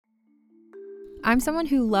I'm someone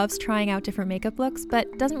who loves trying out different makeup looks,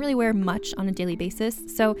 but doesn't really wear much on a daily basis,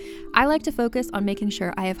 so I like to focus on making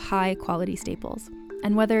sure I have high quality staples.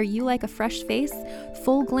 And whether you like a fresh face,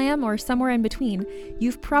 full glam, or somewhere in between,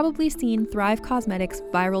 you've probably seen Thrive Cosmetics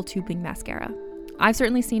Viral Tubing Mascara. I've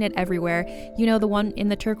certainly seen it everywhere. You know, the one in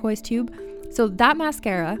the turquoise tube? So that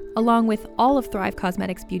mascara, along with all of Thrive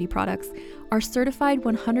Cosmetics beauty products, are certified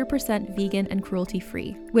 100% vegan and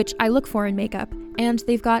cruelty-free, which I look for in makeup, and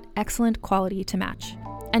they've got excellent quality to match.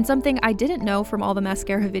 And something I didn't know from all the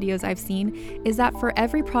mascara videos I've seen is that for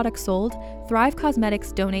every product sold, Thrive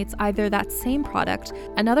Cosmetics donates either that same product,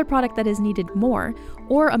 another product that is needed more,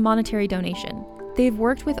 or a monetary donation. They've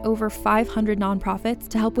worked with over 500 nonprofits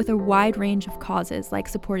to help with a wide range of causes like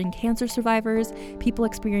supporting cancer survivors, people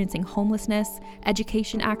experiencing homelessness,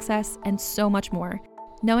 education access, and so much more.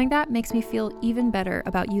 Knowing that makes me feel even better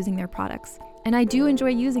about using their products. And I do enjoy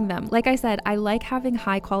using them. Like I said, I like having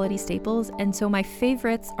high quality staples, and so my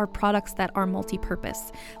favorites are products that are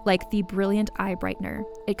multi-purpose, like the Brilliant Eye Brightener.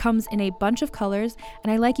 It comes in a bunch of colors,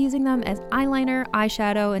 and I like using them as eyeliner,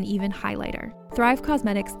 eyeshadow, and even highlighter. Thrive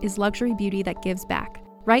Cosmetics is luxury beauty that gives back.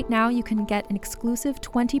 Right now, you can get an exclusive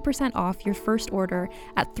 20% off your first order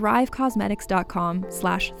at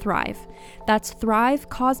thrivecosmetics.com/thrive. That's Thrive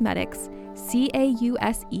Cosmetics,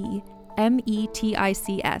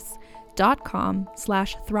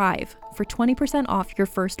 CAUSEMETICS.com/thrive for 20% off your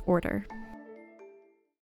first order.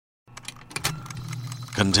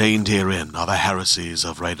 Contained herein are the heresies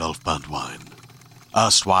of Radolf Burntwine,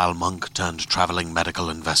 erstwhile monk turned traveling medical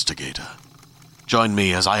investigator. Join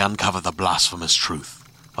me as I uncover the blasphemous truth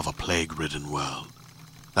of a plague-ridden world,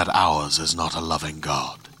 that ours is not a loving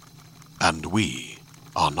God, and we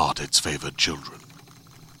are not its favored children.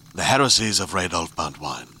 The Heresies of Radolf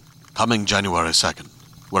Burntwine, coming January 2nd,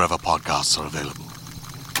 wherever podcasts are available.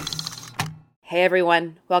 Hey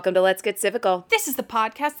everyone, welcome to Let's Get Civical. This is the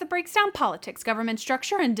podcast that breaks down politics, government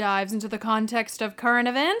structure, and dives into the context of current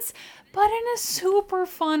events, but in a super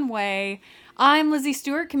fun way. I'm Lizzie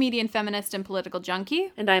Stewart, comedian, feminist, and political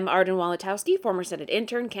junkie. And I'm Arden Walatowski, former Senate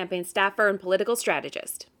intern, campaign staffer, and political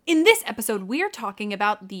strategist. In this episode, we are talking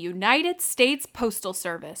about the United States Postal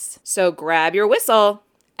Service. So grab your whistle.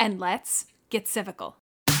 And let's get civical.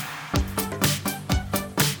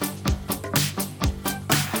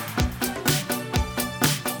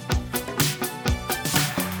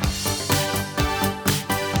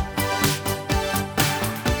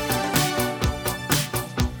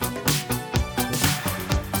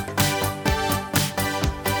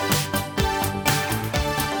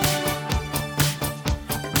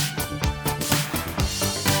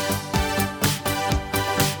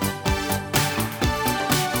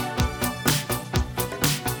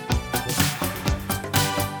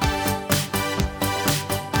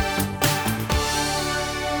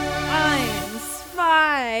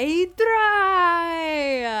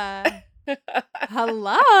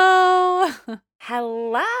 Hello.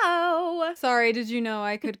 Hello. Sorry, did you know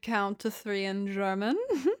I could count to 3 in German?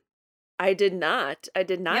 I did not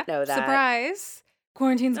know that. Surprise.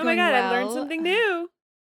 Quarantine's going well. Oh my god, I learned something new.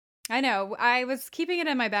 I know. I was keeping it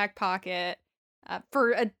in my back pocket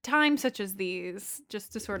for a time such as these,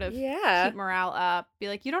 just to sort of keep morale up. Be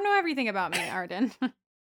like, you don't know everything about me, Arden.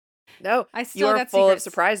 No, I still you're got full secrets.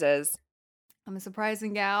 of surprises. I'm a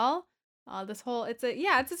surprising gal.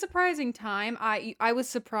 It's a surprising time. I was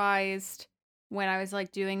surprised when I was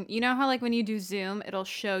like doing, you know how like when you do Zoom, it'll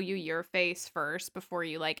show you your face first before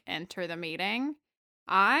you like enter the meeting.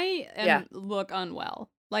 I look unwell.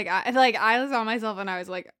 I saw myself and I was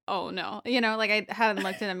like, oh no, like I hadn't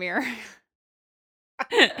looked in a mirror.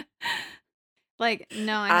 Like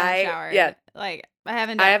no, I haven't showered. Yeah, like I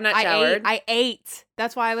haven't. I have not showered. I ate.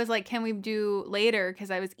 That's why I was like, can we do later?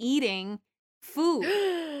 Because I was eating food.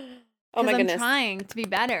 Oh my goodness. I'm trying to be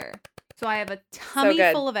better. So I have a tummy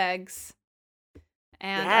full of eggs.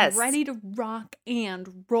 And I'm ready to rock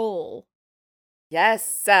and roll.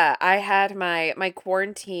 Yes. I had my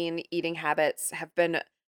quarantine eating habits have been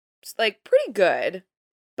like pretty good.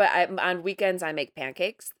 But on weekends I make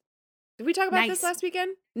pancakes. Did we talk about this last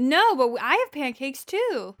weekend? No, but I have pancakes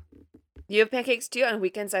too. You have pancakes too? On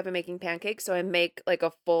weekends I've been making pancakes. So I make like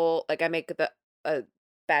I make a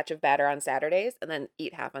batch of batter on Saturdays and then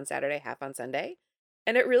eat half on Saturday, half on Sunday.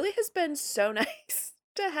 And it really has been so nice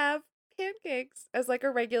to have pancakes as like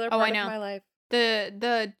a regular part of my life.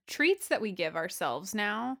 The treats that we give ourselves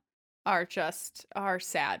now are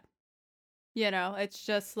sad. It's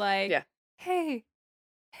just like, hey,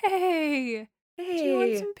 do you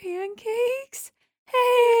want some pancakes?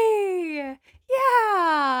 Hey,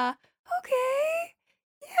 yeah, okay,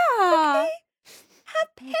 yeah. Okay.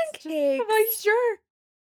 Have pancakes. I'm like, sure.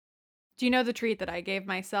 Do you know the treat that I gave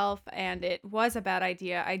myself? And it was a bad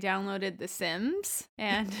idea. I downloaded The Sims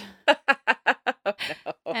and Oh, no.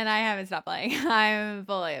 and I haven't stopped playing. I'm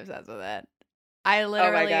fully obsessed with it. I Oh my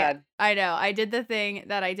literally, God. I know, I did the thing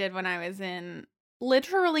that I did when I was in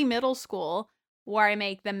literally middle school, where I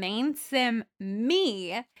make the main sim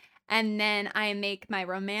me, and then I make my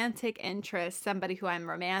romantic interest somebody who I'm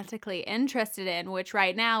romantically interested in, which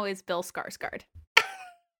right now is Bill Skarsgård.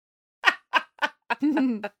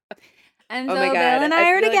 And Oh so my Bill God. and I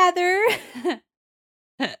I are feel like, together.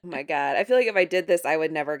 oh my God. I feel like if I did this, I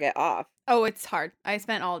would never get off. Oh, it's hard. I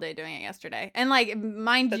spent all day doing it yesterday. And like,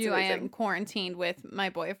 mind That's you, I am amazing. quarantined with my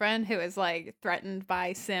boyfriend who is like threatened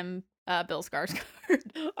by Sim Bill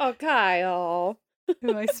Skarsgård, Oh, Kyle.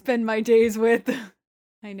 who I spend my days with.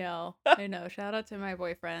 I know. Shout out to my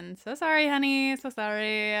boyfriend. So sorry, honey. So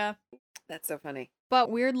sorry. That's so funny. But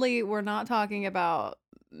weirdly, we're not talking about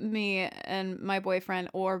me and my boyfriend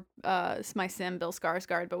or my sim Bill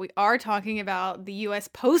Skarsgård, but we are talking about the U.S.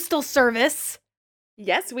 Postal Service.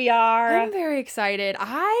 Yes, we are. I'm very excited.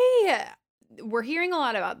 We're hearing a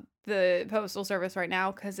lot about the Postal Service right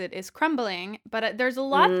now because it is crumbling, but there's a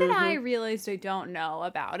lot that I realized I don't know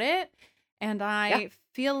about it. And I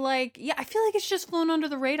feel like, it's just flown under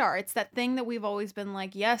the radar. It's that thing that we've always been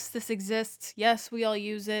like, yes, this exists. Yes, we all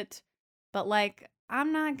use it. But like,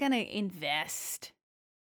 I'm not going to invest.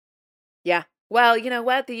 Yeah. Well, you know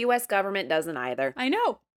what? The U.S. government doesn't either. I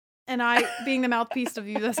know. And I, being the mouthpiece of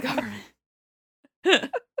the U.S. government, I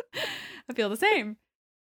feel the same.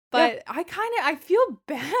 But I feel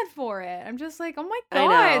bad for it. I'm just like, oh my I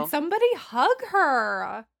know. God, somebody hug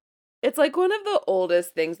her. It's like one of the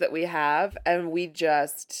oldest things that we have, and we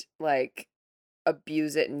just like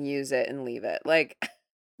abuse it and use it and leave it. Like,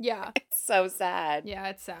 Yeah. it's so sad. Yeah,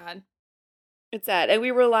 it's sad. It's sad. And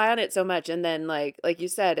we rely on it so much. And then like you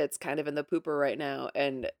said, it's kind of in the pooper right now.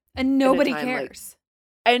 And nobody time, like- cares.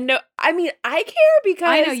 I know, I mean, I care because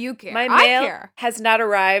I know you care. my I mail care. has not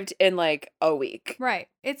arrived in like a week. Right.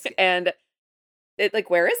 It's And it like,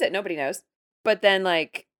 where is it? Nobody knows. But then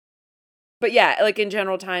like, but yeah, like in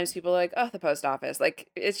general times, people are like, oh, the post office. Like,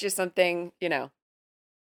 it's just something, you know,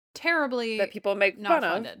 terribly that people make not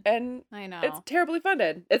fun funded. of. And I know. it's terribly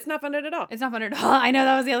funded. It's not funded at all. It's not funded at all. I know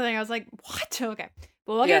that was the other thing. I was like, what? Okay.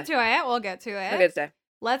 But we'll get to it. We'll get to it. Okay, stay.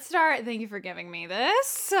 Let's start. Thank you for giving me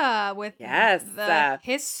this. With Yes. the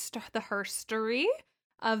herstory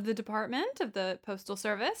of the department of the Postal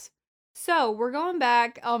Service. So we're going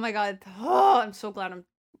back. Oh my God. Oh, I'm so glad I'm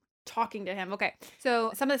talking to him. Okay.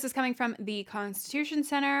 So some of this is coming from the Constitution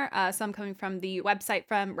Center, some coming from the website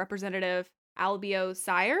from Representative Albio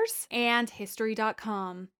Sires and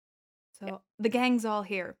history.com. So the gang's all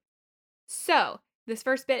here. So this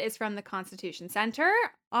first bit is from the Constitution Center.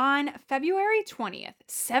 On February 20th,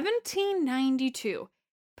 1792,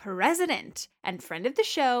 President and friend of the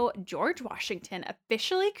show, George Washington,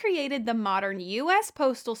 officially created the modern U.S.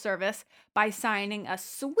 Postal Service by signing a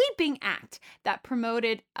sweeping act that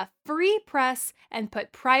promoted a free press and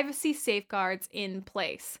put privacy safeguards in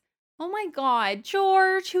place. Oh my God,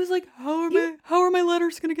 George! He was like, how are my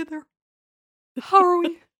letters gonna get there? How are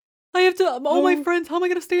we? I have to, all my friends, how am I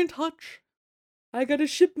gonna stay in touch? I gotta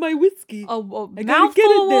ship my whiskey. A mouthful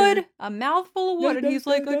of wood, a mouthful of wood, and he's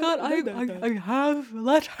like, I have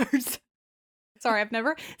letters. Sorry, I've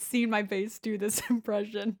never seen my face do this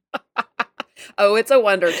impression. Oh, it's a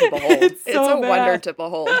wonder to behold. It's so bad. Wonder to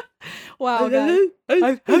behold. Wow, guys.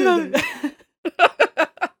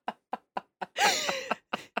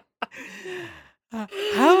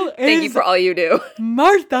 How Thank you is for all you do.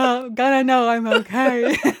 Martha gonna know I'm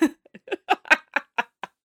okay?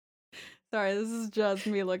 Sorry, this is just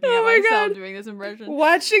me looking at my myself God. doing this impression.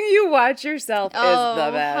 Watching you watch yourself is the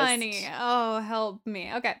best. Honey. Oh, help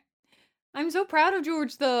me. Okay. I'm so proud of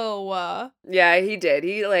George, though. Yeah, he did.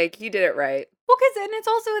 He did it right. Well,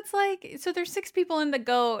 it's like, so there's 6 people in the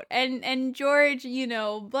goat, and George, you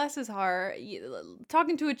know, bless his heart,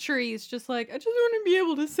 talking to a tree is just like, I just want to be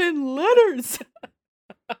able to send letters.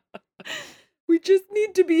 We just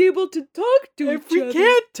need to be able to talk to If we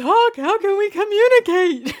can't talk, how can we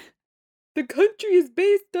communicate? The country is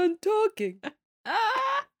based on talking.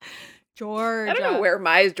 George. I don't know where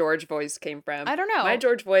my George voice came from. I don't know. My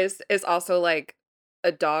George voice is also like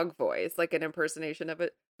a dog voice, like an impersonation of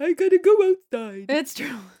it. I gotta go outside. It's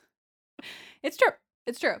true. It's true.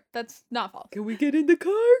 It's true. That's not false. Can we get in the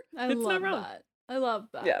car? I love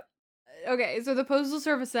that. Yeah. Okay, so the Postal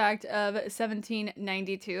Service Act of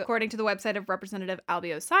 1792, according to the website of Representative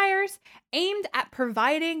Albio Sires, aimed at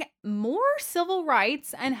providing more civil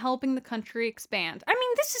rights and helping the country expand. I mean,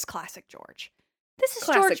 this is classic George. This is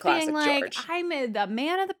George being like, George. I'm the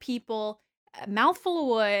man of the people. a mouthful of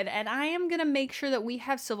wood, and I am going to make sure that we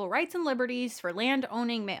have civil rights and liberties for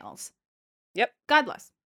land-owning males. Yep. God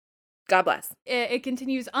bless. God bless. It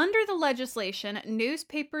continues, under the legislation,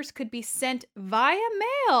 newspapers could be sent via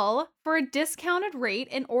mail for a discounted rate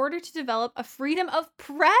in order to develop a freedom of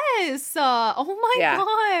press. Oh my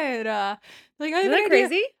God. Like, I have Isn't an that idea.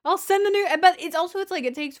 crazy? I'll send the new, but it's like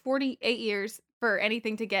it takes 48 years for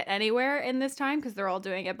anything to get anywhere in this time because they're all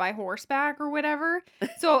doing it by horseback or whatever.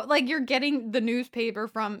 So like you're getting the newspaper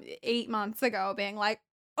from 8 months ago being like,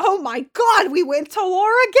 oh my God, we went to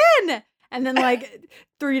war again. And then, like,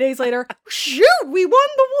 3 days later, shoot, we won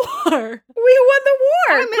the war. We won the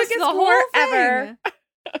war. I missed Quickest the whole war thing. ever.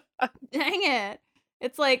 Dang it.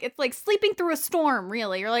 It's like sleeping through a storm,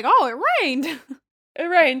 really. You're like, oh, it rained. It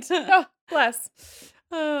rained. Oh, bless.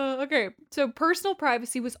 Okay. So personal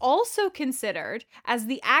privacy was also considered, as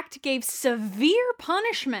the act gave severe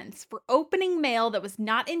punishments for opening mail that was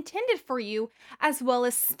not intended for you, as well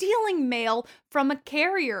as stealing mail from a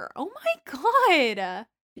carrier. Oh my God.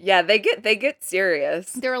 Yeah, they get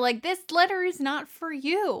serious. They're like, this letter is not for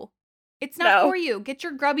you. It's not for you. Get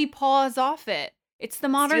your grubby paws off it. It's the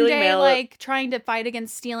modern Stealing day, mail- like, trying to fight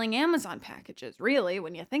against stealing Amazon packages, really,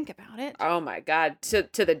 when you think about it. Oh my God. To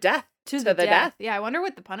the death. To the death. Yeah, I wonder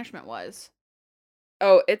what the punishment was.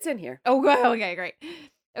 Oh, it's in here. Oh, okay, great.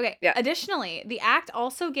 Okay, Yeah. Additionally, the act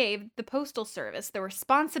also gave the Postal Service the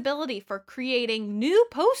responsibility for creating new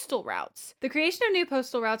postal routes. The creation of new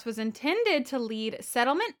postal routes was intended to lead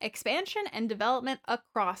settlement, expansion, and development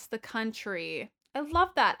across the country. I love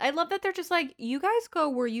that. I love that they're just like, you guys go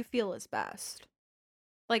where you feel is best.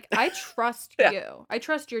 Like, I trust Yeah. you. I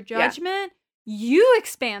trust your judgment. You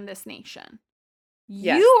expand this nation.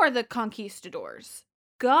 Yes. You are the conquistadors.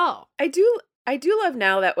 Go. I do love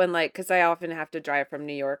now that when, like, because I often have to drive from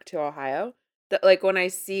New York to Ohio, that, like, when I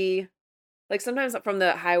see, like, sometimes from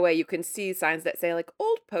the highway, you can see signs that say, like,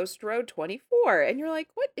 Old Post Road 24. And you're like,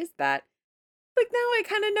 what is that? Like, now I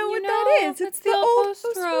kind of know what that is. It's the Old Post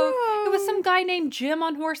Road. It was some guy named Jim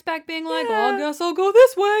on horseback being like, Yeah. well, I guess I'll go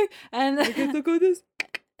this way. And I guess I'll go this.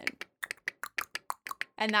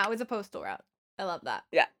 and that was a postal route. I love that.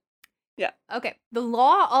 Yeah. Yeah. Okay. The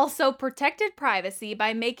law also protected privacy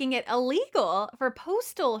by making it illegal for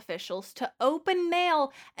postal officials to open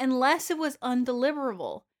mail unless it was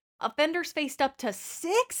undeliverable. Offenders faced up to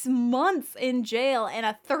 6 months in jail and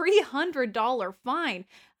a $300 fine.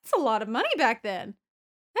 That's a lot of money back then.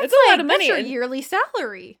 It's a lot of money. That's your and- yearly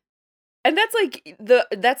salary. And that's like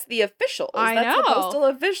that's the officials. I That's the know. postal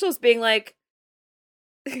officials being like,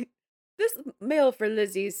 this mail for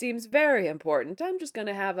Lizzie seems very important. I'm just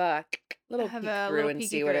gonna have a little Have peek a through little and peeky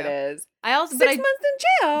see what it through. is. I also 6 months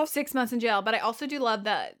in jail. 6 months in jail, but I also do love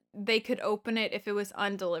that they could open it if it was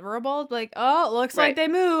undeliverable. Like, oh, it looks like Right. they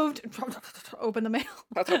moved. Open the mail.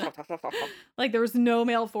 Like there was no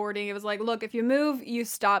mail forwarding. It was like, look, if you move, you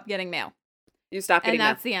stop getting mail. You stop getting And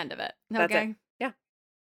that's mail. the end of it. That's Okay. it. Yeah.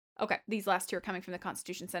 Okay. These last two are coming from the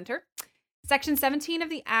Constitution Center. Section 17 of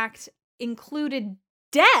the Act included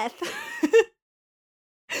death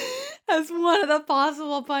as one of the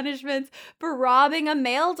possible punishments for robbing a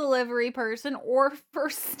mail delivery person or for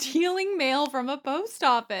stealing mail from a post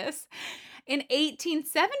office. In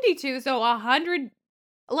 1872, so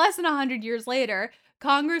less than 100 years later,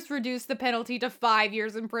 Congress reduced the penalty to 5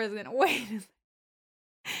 years in prison. Wait.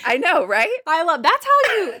 I know, right? I love that's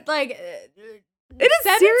how you like It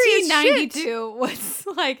is serious 1792 was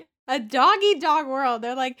like a dog-eat-dog world.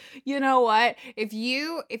 They're like, you know what? If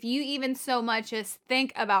you even so much as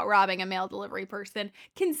think about robbing a mail delivery person,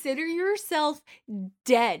 consider yourself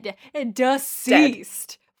dead,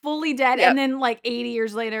 deceased, fully dead. Yep. And then like 80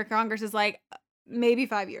 years later, Congress is like, maybe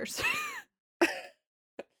 5 years.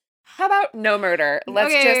 How about no murder?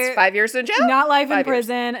 Let's Okay. just 5 years in jail. Not life in 5 years.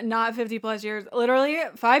 prison, not 50 plus years. Literally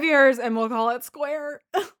 5 years, and we'll call it square.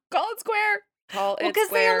 Call it square. Call Well, it because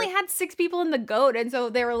they square. only had 6 people in the goat, and so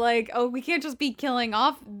they were like, "Oh, we can't just be killing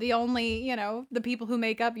off the only, the people who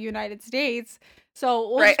make up United States." So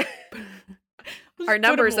we'll Right. just- we'll Our just put 'em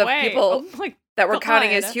numbers of away. people Oh my that we're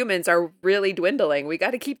counting God. as humans are really dwindling. We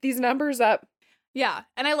got to keep these numbers up. Yeah,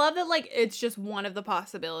 and I love that. Like, it's just one of the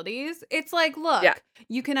possibilities. It's like, look, Yeah.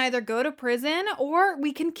 you can either go to prison or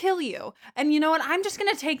we can kill you, and you know what? I'm just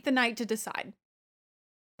gonna take the night to decide.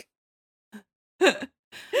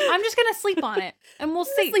 I'm just gonna sleep on it, and we'll I'm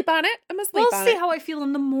gonna see. sleep on it. I'm gonna sleep We'll on see it. how I feel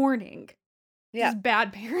in the morning. Yeah. This is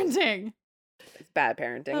bad parenting. It's bad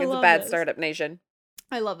parenting. I It's a love bad this. startup nation.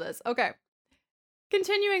 I love this. Okay.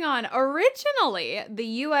 Continuing on, originally,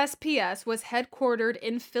 the USPS was headquartered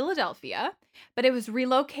in Philadelphia, but it was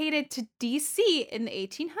relocated to DC in the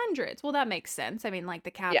 1800s. Well, that makes sense. I mean, like, the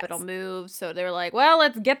capital Yes. moved, so they were like, well,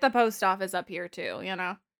 let's get the post office up here too, you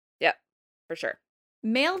know? Yep, for sure.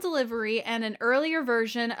 Mail delivery and an earlier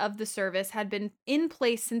version of the service had been in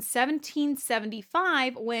place since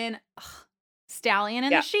 1775 when Stallion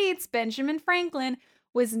in Yeah. the Sheets, Benjamin Franklin,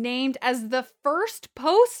 was named as the first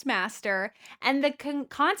postmaster, and the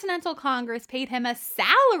Continental Congress paid him a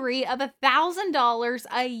salary of $1,000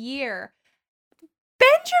 a year.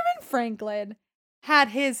 Benjamin Franklin had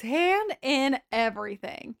his hand in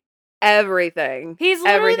everything. Everything. He's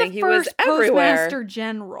literally Everything. the He was first everywhere. postmaster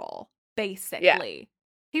general, basically.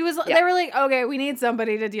 He was. Yeah. They were like, okay, we need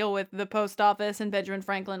somebody to deal with the post office, and Benjamin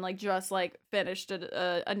Franklin just finished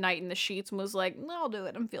a night in the sheets and was like, I'll do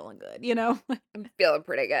it. I'm feeling good, you know. I'm feeling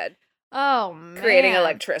pretty good. Oh man, Creating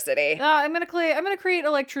electricity. I'm gonna create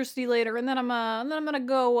electricity later, and then I'm gonna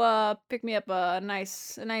go pick me up a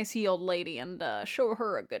nice heeled lady and show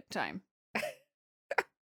her a good time.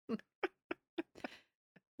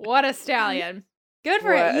 What a stallion! Good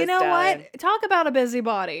for What him. a You know stallion. what? Talk about a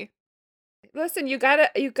busybody. Listen, you gotta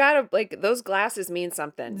like those glasses mean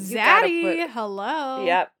something. You gotta Zaddy, hello.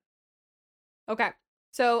 Yep. Okay.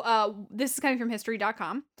 So this is coming from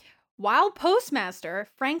history.com. While postmaster,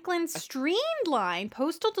 Franklin streamlined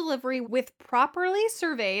postal delivery with properly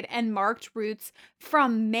surveyed and marked routes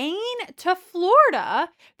from Maine to Florida,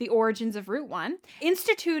 the origins of Route 1,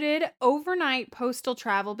 instituted overnight postal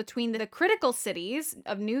travel between the critical cities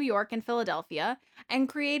of New York and Philadelphia, and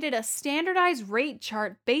created a standardized rate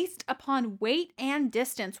chart based upon weight and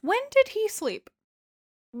distance. When did he sleep?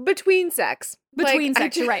 Between sex. Between Like,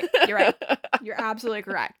 sex. You're right. You're right. You're absolutely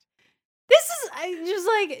correct. This is just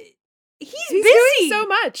like, he's busy. doing so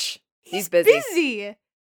much. He's busy.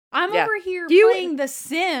 I'm Yeah. over here You- playing The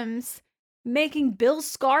Sims, making Bill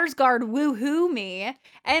Skarsgård woohoo me,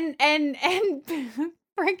 and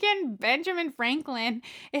freaking Benjamin Franklin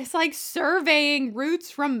is like surveying routes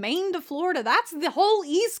from Maine to Florida. That's the whole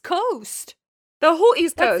East Coast. The whole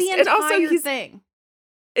East That's Coast. the And entire also thing.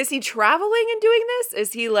 is he traveling and doing this?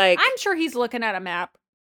 Is he like I'm sure he's looking at a map,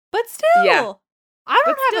 but still, Yeah. I don't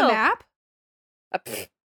But have still. a map. pfft.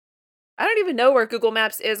 I don't even know where Google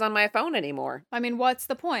Maps is on my phone anymore. I mean, what's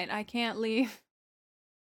the point? I can't leave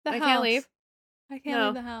the I house. can't leave. I can't No.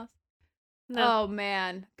 leave the house. No. Oh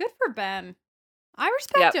man, good for Ben. I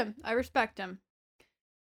respect Yep. him. I respect him.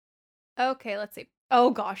 Okay, let's see.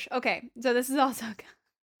 Oh gosh. Okay, so this is also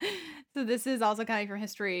coming from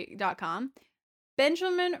history.com.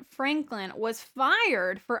 Benjamin Franklin was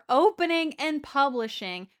fired for opening and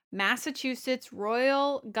publishing Massachusetts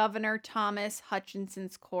Royal Governor Thomas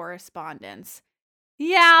Hutchinson's correspondence.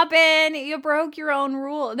 Yeah, Ben, you broke your own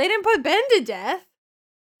rule. They didn't put Ben to death.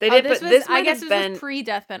 They did, this but was, this I might guess have this been was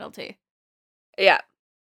pre-death penalty. Yeah.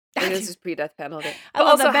 And this is pre-death penalty. I But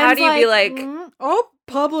love also, that how Ben's do you be like, oh,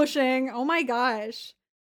 publishing. Oh my gosh.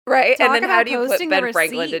 right? Talk And then how about do you put posting the Ben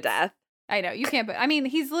Franklin to receipts. death? I know, you can't, but I mean,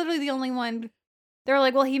 he's literally the only one. They're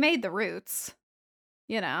like, well, he made the roots.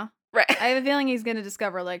 You know, Right. I have a feeling he's going to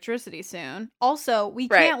discover electricity soon. Also, we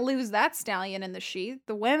Right. can't lose that stallion in the sheet.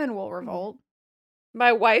 The women will revolt.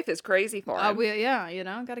 My wife is crazy for him. Yeah, you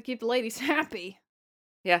know, got to keep the ladies happy.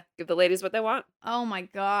 Yeah, give the ladies what they want. Oh my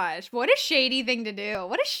gosh. What a shady thing to do.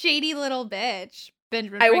 What a shady little bitch.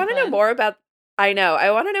 Benjamin I want to know Franklin. more about. I know.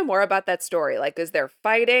 I want to know more about that story. Like, is there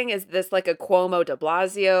fighting? Is this like a Cuomo de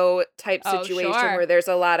Blasio type Oh, situation sure. where there's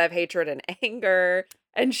a lot of hatred and anger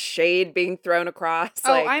and shade being thrown across?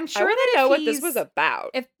 Oh, Like, I'm sure I wanna that if know what this he's- was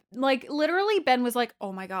about. If, like, literally Ben was like,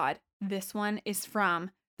 oh my God, this one is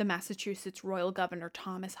from the Massachusetts Royal Governor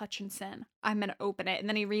Thomas Hutchinson. I'm going to open it. And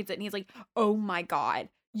then he reads it and he's like, oh my God,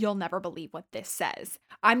 you'll never believe what this says.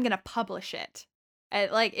 I'm going to publish it. And,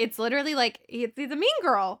 like, it's literally like, he's a mean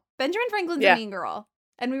girl. Benjamin Franklin's Yeah. a mean girl.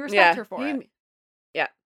 And we respect her for it. Yeah.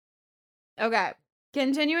 Okay.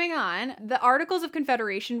 Continuing on, the Articles of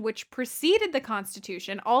Confederation, which preceded the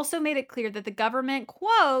Constitution, also made it clear that the government,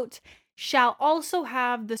 quote, shall also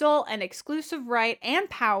have the sole and exclusive right and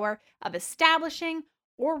power of establishing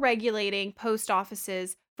or regulating post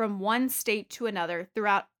offices from one state to another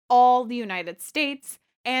throughout all the United States,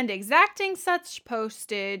 and exacting such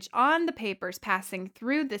postage on the papers passing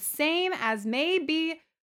through the same as may be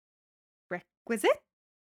requisite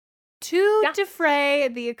to defray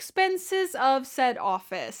the expenses of said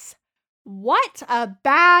office. What a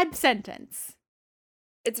bad sentence.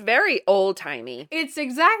 It's very old-timey. It's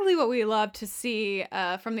exactly what we love to see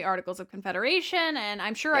from the Articles of Confederation, and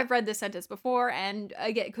I'm sure I've read this sentence before, and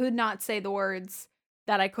again, could not say the words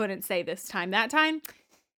that I couldn't say this time, that time.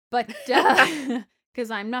 But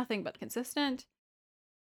because I'm nothing but consistent.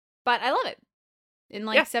 But I love it. In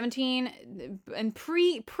like Yeah. 17 and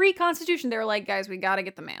pre-Constitution, they were like, guys, we got to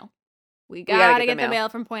get the mail. We got to get the mail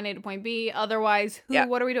from point A to point B. Otherwise,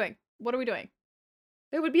 what are we doing? What are we doing?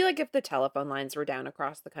 It would be like if the telephone lines were down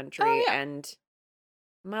across the country and,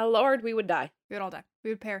 my lord, we would die. We would all die.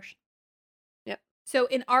 We would perish. Yep. So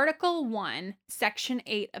in Article 1, Section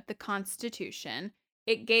 8 of the Constitution,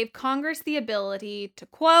 it gave Congress the ability to,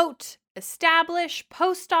 quote, establish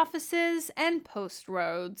post offices and post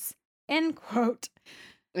roads, end quote.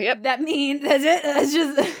 Yep. That means, that's it. That's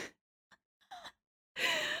just...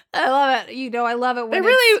 I love it. I love it when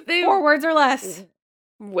they 4 words or less.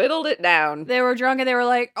 Whittled it down. They were drunk and they were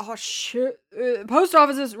like, oh shit, post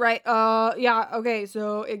offices, right? Yeah, okay,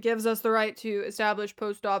 so it gives us the right to establish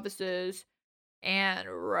post offices and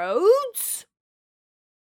roads.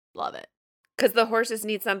 Love it. Because the horses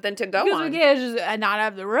need something to go on. Because we can't just not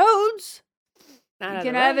have the roads. Not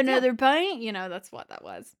Can I have another pint? That's what that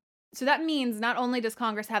was. So that means not only does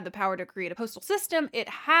Congress have the power to create a postal system, it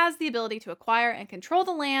has the ability to acquire and control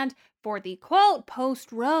the land for the, quote,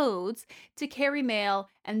 post roads to carry mail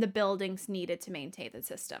and the buildings needed to maintain the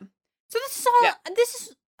system. So this is all,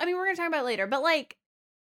 we're going to talk about it later, but like,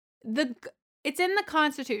 it's in the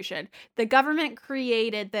Constitution. The government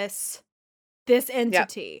created this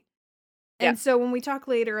entity. And so when we talk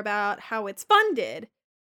later about how it's funded,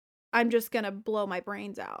 I'm just going to blow my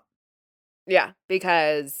brains out. Yeah,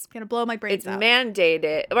 because gonna blow my brains out. It's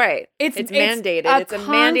mandated, right? It's mandated. It's a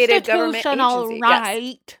mandated government agency.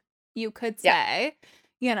 Right, yes. You could say.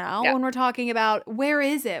 When we're talking about where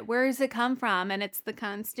is it come from, and it's the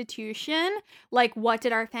Constitution. Like, what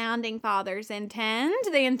did our founding fathers intend?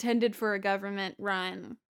 They intended for a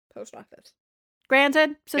government-run post office.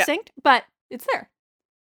 Granted, succinct, but it's there.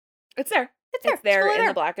 It's there. It's there in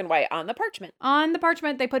the black and white on the parchment. On the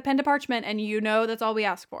parchment, they put pen to parchment, and that's all we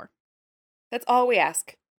ask for. That's all we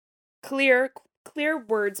ask. Clear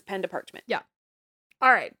words, pen to parchment. Yeah.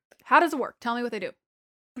 All right. How does it work? Tell me what they do.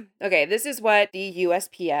 Okay, this is what the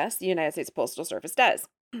USPS, the United States Postal Service, does.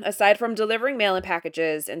 Aside from delivering mail and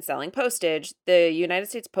packages and selling postage, the United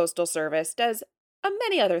States Postal Service does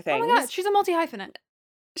many other things. Oh my God, she's a multi-hyphenate.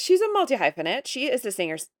 She's a multi-hyphenate. She is a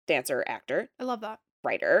singer, dancer, actor. I love that.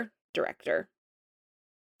 Writer, director,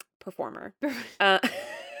 performer.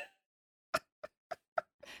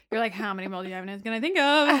 You're like, how many multi-hyphenates can I think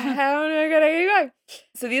of? How am I going to get going?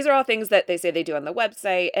 So these are all things that they say they do on the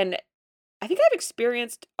website. And I think I've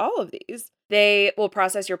experienced all of these. They will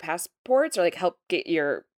process your passports or like help get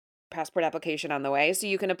your passport application on the way. So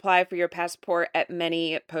you can apply for your passport at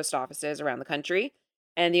many post offices around the country.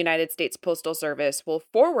 And the United States Postal Service will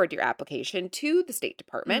forward your application to the State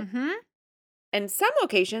Department. Mm-hmm. And some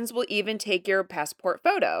locations will even take your passport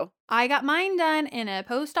photo. I got mine done in a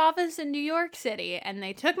post office in New York City, and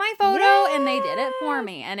they took my photo and they did it for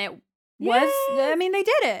me. And it was, they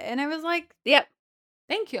did it. And I was like, yep.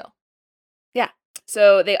 Thank you. Yeah.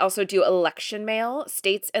 So they also do election mail.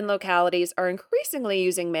 States and localities are increasingly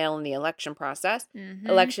using mail in the election process. Mm-hmm.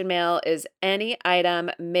 Election mail is any item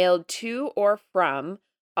mailed to or from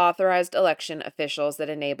authorized election officials that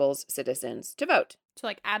enables citizens to vote. So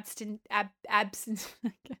like absentee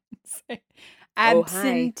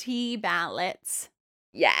ballots.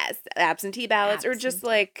 Yes, absentee ballots, or just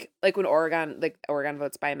like when Oregon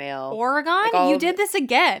votes by mail. Oregon? You did this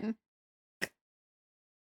again.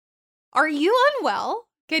 Are you unwell?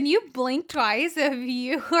 Can you blink twice if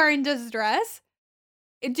you are in distress?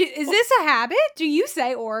 Is this a habit? Do you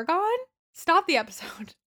say Oregon? Stop the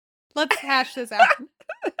episode. Let's hash this out.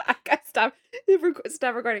 I gotta stop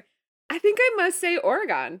recording. I think I must say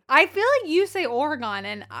Oregon. I feel like you say Oregon,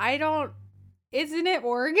 and I don't. Isn't it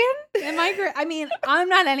Oregon? Am I correct? I mean, I'm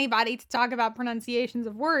not anybody to talk about pronunciations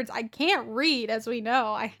of words. I can't read, as we know.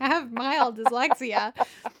 I have mild dyslexia.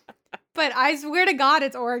 But I swear to God,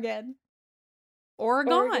 it's Oregon.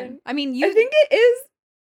 Oregon. I mean, I think it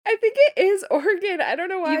is Oregon. I don't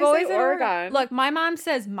know why You've I always say Oregon. Look, my mom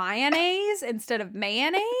says mayonnaise instead of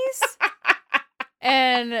mayonnaise.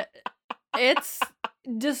 And it's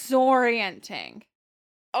disorienting.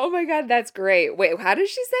 Oh my God, that's great. Wait, how does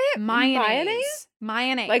she say it? Mayonnaise.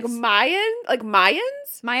 Like Mayan? Like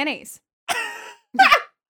Mayans? Mayonnaise.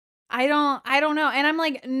 I don't know. And I'm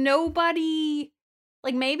like, nobody,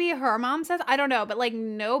 like maybe her mom says, I don't know, but like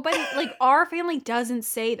nobody, like our family doesn't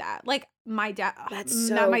say that. Like my dad,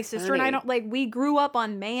 my sister and I don't, like we grew up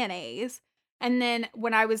on mayonnaise. And then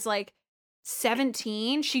when I was like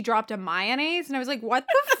 17, she dropped a mayonnaise and I was like, what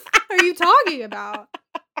the are you talking about?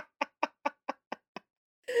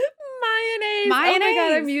 Mayonnaise. Oh my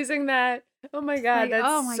God, I'm using that. Oh my God,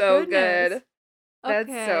 that's so good. That's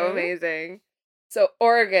so amazing. So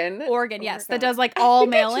Oregon. Oregon, yes. That God. does like I all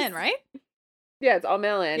think I mail in, just- right? Yeah, it's all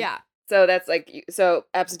mail in. Yeah. So that's like so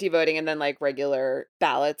absentee voting and then like regular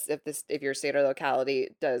ballots if your state or locality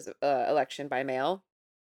does election by mail.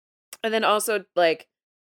 And then also like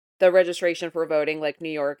the registration for voting, like New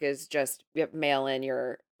York is just you have mail in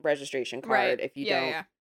your registration card Right. if you Yeah, don't yeah.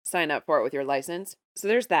 sign up for it with your license. So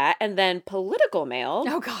there's that. And then political mail.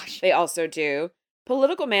 Oh gosh. They also do.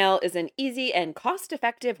 Political mail is an easy and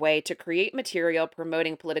cost-effective way to create material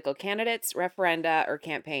promoting political candidates, referenda, or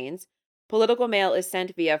campaigns. Political mail is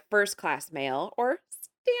sent via first-class mail or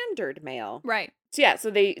standard mail. Right. So yeah,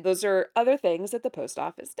 those are other things that the post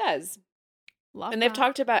office does. Love And they've that.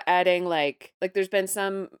 talked about adding like there's been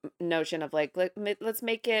some notion of like let's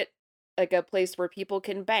make it like a place where people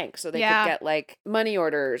can bank so they Yeah. could get like money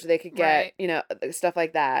orders, they could get, Right. stuff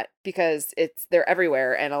like that because they're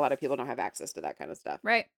everywhere and a lot of people don't have access to that kind of stuff.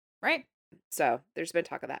 Right. Right. So, there's been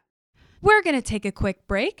talk of that. We're going to take a quick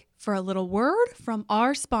break for a little word from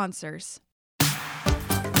our sponsors.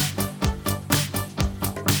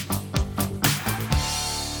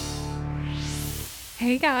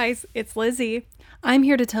 Hey guys, it's Lizzie. I'm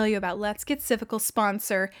here to tell you about Let's Get Civical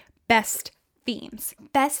sponsor, Best Fiends.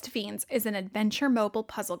 Best Fiends is an adventure mobile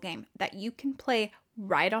puzzle game that you can play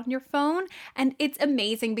right on your phone, and it's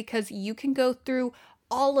amazing because you can go through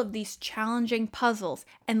all of these challenging puzzles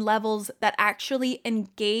and levels that actually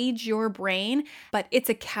engage your brain, but it's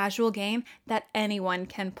a casual game that anyone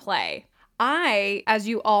can play. I, as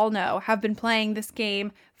you all know, have been playing this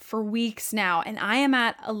game for weeks now, and I am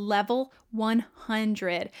at a level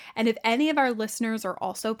 100. And if any of our listeners are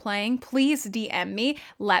also playing, please DM me.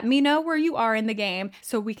 Let me know where you are in the game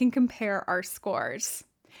so we can compare our scores.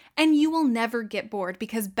 And you will never get bored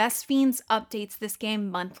because Best Fiends updates this game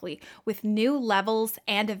monthly with new levels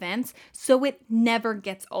and events, so it never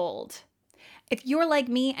gets old. If you're like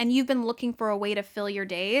me and you've been looking for a way to fill your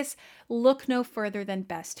days, look no further than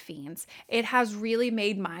Best Fiends. It has really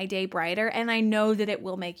made my day brighter, and I know that it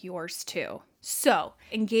will make yours too. So,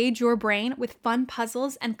 engage your brain with fun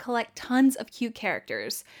puzzles and collect tons of cute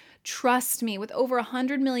characters. Trust me, with over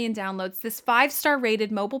 100 million downloads, this 5-star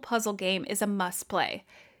rated mobile puzzle game is a must play.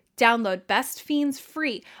 Download Best Fiends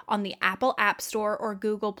free on the Apple App Store or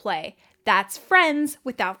Google Play. That's friends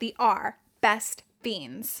without the R. Best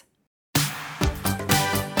Fiends.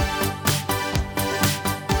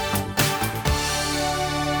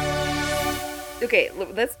 Okay,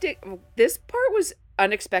 this part was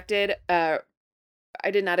unexpected. I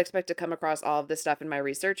did not expect to come across all of this stuff in my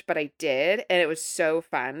research, but I did, and it was so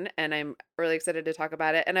fun, and I'm really excited to talk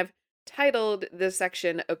about it. And I've titled this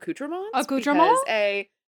section Accoutrements. Accoutrement?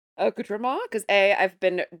 Because A, I've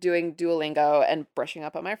been doing Duolingo and brushing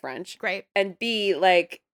up on my French. Great. And B,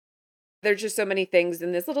 like, there's just so many things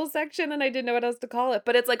in this little section, and I didn't know what else to call it.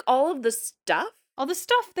 But it's like all of the stuff. All the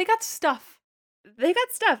stuff. They got stuff. They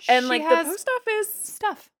got stuff. And She like has the post office.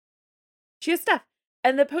 Stuff. She has stuff.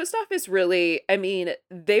 And the post office really, I mean,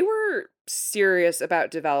 they were serious about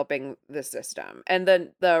developing the system. And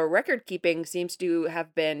then the record keeping seems to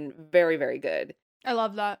have been very, very good. I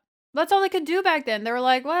love that. That's all they could do back then. They were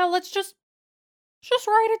like, well, let's just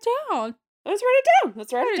write it down. Let's write it down.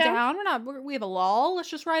 Let's write Write it it down. down. We have a law. Let's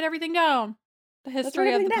just write everything down. The history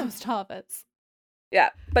of the everything down. post office. Yeah.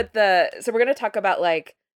 But so we're going to talk about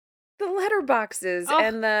like the letter boxes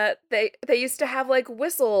and they used to have like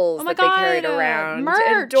whistles that they carried around. Merch.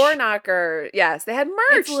 And door knocker. Yes, they had merch.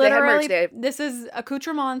 It's literally, they had merch. this is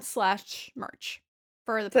accoutrement / merch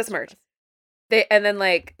for the That's post merch. office. And then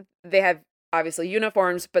like they have obviously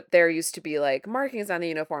uniforms, but there used to be like markings on the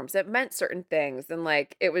uniforms that meant certain things. And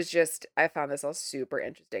like it was just, I found this all super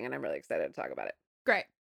interesting and I'm really excited to talk about it. Great.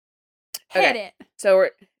 Hit Okay. it. So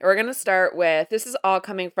we're going to start with, this is all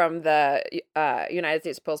coming from the United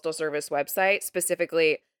States Postal Service website,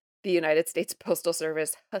 specifically the United States Postal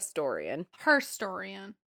Service historian.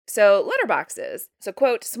 Historian. So letterboxes. So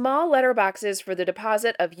quote, small letterboxes for the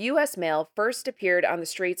deposit of U.S. mail first appeared on the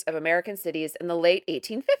streets of American cities in the late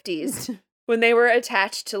 1850s when they were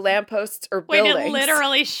attached to lampposts or buildings. Wait, it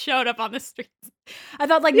literally showed up on the streets. I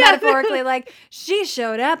thought like Yeah. metaphorically, like she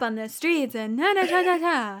showed up on the streets and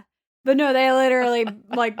na. But no, they literally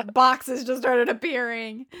like boxes just started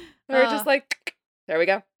appearing. They were just like, there we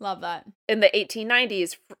go. Love that. In the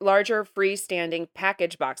 1890s, larger freestanding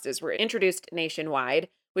package boxes were introduced nationwide,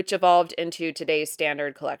 which evolved into today's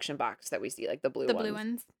standard collection box that we see, like the blue ones. The blue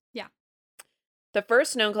ones. Yeah. The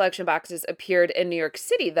first known collection boxes appeared in New York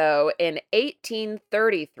City, though, in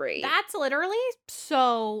 1833. That's literally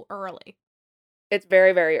so early. It's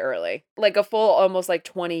very, very early. Like a full almost like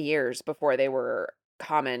 20 years before they were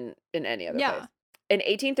common in any other place. In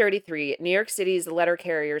 1833, New York City's letter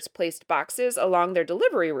carriers placed boxes along their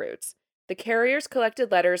delivery routes. The carriers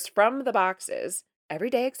collected letters from the boxes every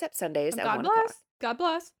day except Sundays at 1 o'clock. God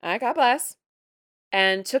bless. God bless.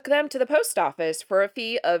 And took them to the post office for a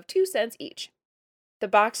fee of 2 cents each. The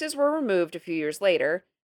boxes were removed a few years later,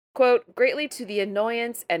 quote, greatly to the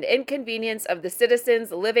annoyance and inconvenience of the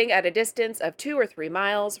citizens living at a distance of 2 or 3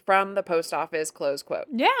 miles from the post office, close quote.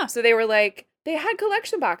 Yeah. So they were like, they had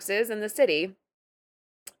collection boxes in the city,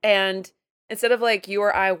 and instead of like you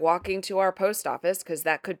or I walking to our post office, because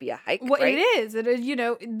that could be a hike, Well, right? it is,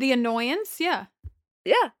 the annoyance, yeah.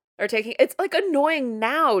 Yeah. Or it's like annoying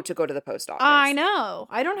now to go to the post office. I know.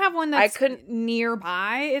 I don't have one that's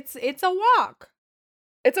nearby. It's a walk.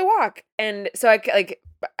 It's a walk. And so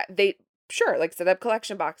set up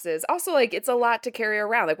collection boxes. Also, like, it's a lot to carry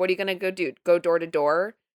around. Like, what are you going to go do? Go door to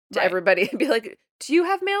door to everybody and be like, do you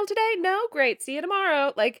have mail today? No? Great. See you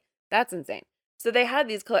tomorrow. Like, that's insane. So they had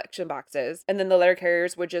these collection boxes, and then the letter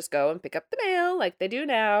carriers would just go and pick up the mail like they do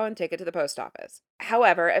now and take it to the post office.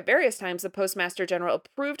 However, at various times, the Postmaster General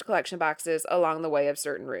approved collection boxes along the way of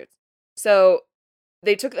certain routes. So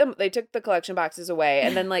they took the collection boxes away,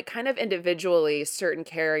 and then like kind of individually, certain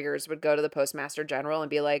carriers would go to the Postmaster General and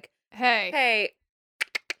be like, hey,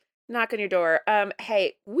 knock on your door.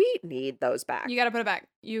 Hey, we need those back. You got to put it back.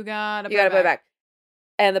 You got to put it back.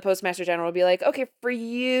 And the Postmaster General will be like, okay, for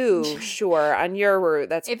you, sure, on your route,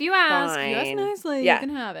 that's if you ask, fine. You ask nicely, yeah. You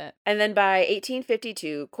can have it. And then by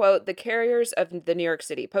 1852, quote, the carriers of the New York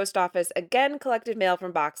City Post Office again collected mail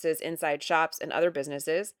from boxes inside shops and other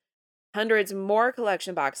businesses. Hundreds more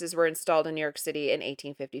collection boxes were installed in New York City in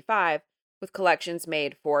 1855, with collections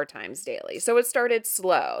made 4 times daily. So it started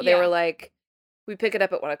slow. They were like, we pick it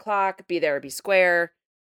up at 1 o'clock, be there or be square.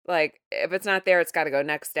 Like, if it's not there, it's got to go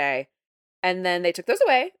next day. And then they took those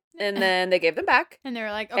away, and then they gave them back. And they were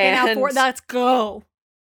like, okay, let's go.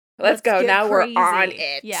 Let's go. Now crazy. We're on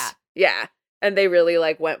it. Yeah. Yeah. And they really,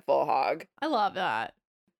 like, went full hog. I love that.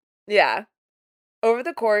 Yeah. Over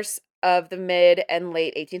the course of the mid and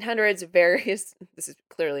late 1800s, this is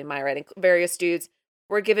clearly my writing, various dudes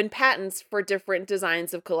were given patents for different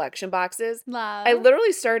designs of collection boxes. Love. I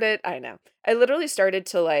literally started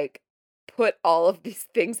to, like, put all of these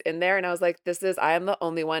things in there, and I was like, I am the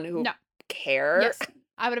only one who care. Yes.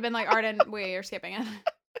 I would have been like, Arden, you're skipping it.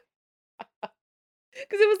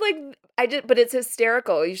 Because it was like, but it's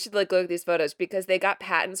hysterical. You should like look at these photos because they got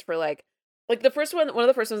patents for like the first one, one of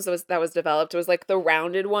the first ones that was developed was like the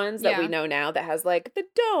rounded ones that we know now that has like the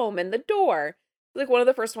dome and the door. Like one of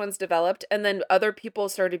the first ones developed, and then other people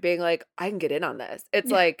started being like, I can get in on this. It's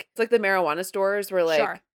like the marijuana stores were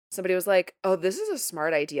like, somebody was like, oh, this is a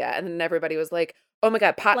smart idea. And then everybody was like, oh my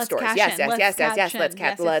God, pot stores. Yes.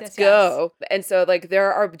 Let's go. And so like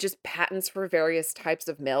there are just patents for various types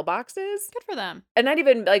of mailboxes. Good for them. And not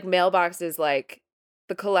even like mailboxes, like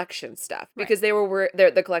the collection stuff, because they were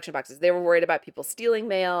the collection boxes. They were worried about people stealing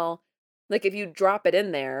mail. Like if you drop it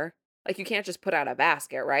in there, like you can't just put out a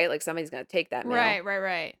basket, right? Like somebody's going to take that mail.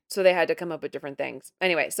 Right. So they had to come up with different things.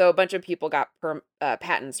 Anyway, so a bunch of people got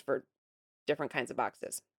patents for different kinds of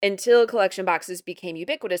boxes. Until collection boxes became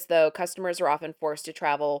ubiquitous, though, customers were often forced to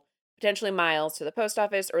travel potentially miles to the post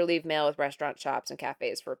office or leave mail with restaurant shops and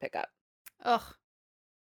cafes for pickup. Ugh.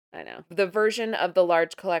 I know. The version of the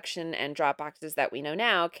large collection and drop boxes that we know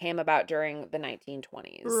now came about during the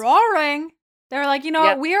 1920s. Roaring. They're like, you know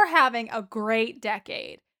what? We are having a great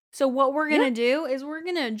decade. So what we're going to do is we're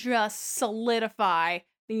going to just solidify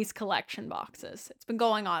these collection boxes. It's been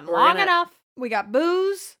going on long enough. We got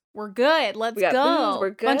booze. We're good. Let's go. We're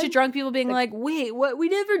good. Bunch of drunk people being like, wait, what? We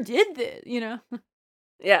never did this, you know?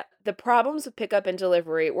 Yeah. The problems with pickup and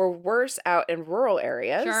delivery were worse out in rural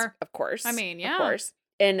areas. Sure. Of course. I mean, yeah. Of course.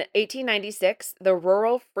 In 1896, the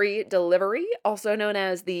Rural Free Delivery, also known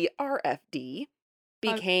as the RFD,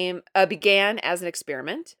 began as an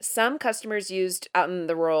experiment. Some customers used out in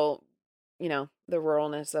the rural, the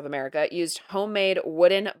ruralness of America, used homemade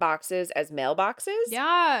wooden boxes as mailboxes.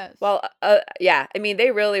 Yes. Well, I mean,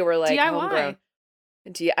 they really were like DIY. Homegrown.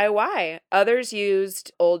 DIY. Others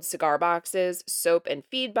used old cigar boxes, soap and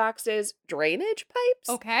feed boxes, drainage pipes.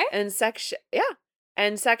 Okay.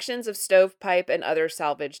 And sections of stovepipe and other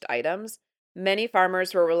salvaged items. Many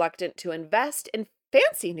farmers were reluctant to invest in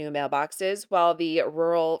fancy new mailboxes, while the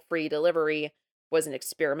Rural Free Delivery was an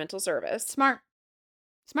experimental service. Smart.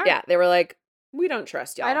 Yeah, they were like, we don't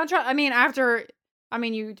trust y'all. I don't trust. I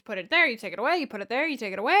mean, you put it there, you take it away. You put it there, you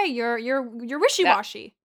take it away. You're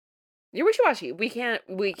wishy-washy. You're wishy-washy. We can't.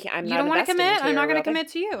 I'm not. You don't want to commit. I'm not going to commit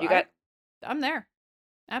to you. I'm there.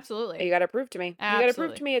 Absolutely. You got to prove to me. Absolutely. You got to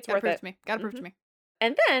prove to me it's worth it. Got to prove to me.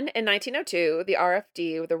 And then in 1902, the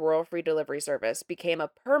RFD, the Rural Free Delivery Service, became a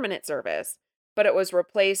permanent service, but it was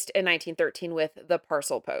replaced in 1913 with the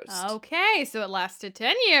Parcel Post. Okay, so it lasted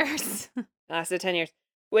 10 years. Lasted 10 years,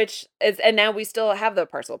 and now we still have the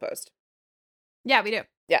Parcel Post. Yeah, we do.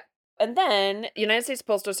 Yeah. And then United States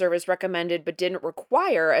Postal Service recommended but didn't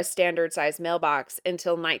require a standard size mailbox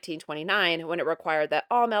until 1929, when it required that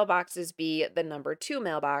all mailboxes be the number 2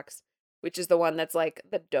 mailbox, which is the one that's like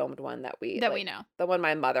the domed one that we know. The one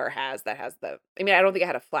my mother has that has I don't think it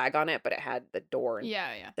had a flag on it, but it had the door and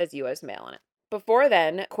Yeah. there's U.S. mail on it. Before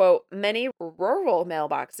then, quote, many rural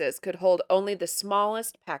mailboxes could hold only the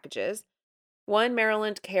smallest packages. One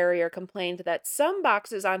Maryland carrier complained that some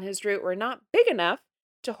boxes on his route were not big enough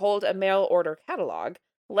to hold a mail order catalog,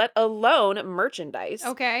 let alone merchandise.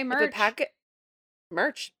 Okay, merch.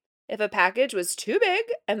 Merch. If a package was too big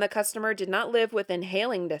and the customer did not live within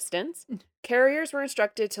hailing distance, carriers were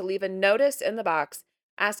instructed to leave a notice in the box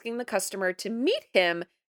asking the customer to meet him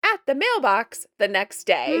at the mailbox the next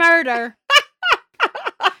day. Murder.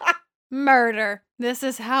 Murder. This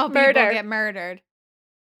is how people get murdered.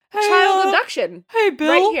 Hey, Child abduction. Hey, Bill.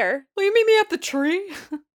 Right here. Will you meet me at the tree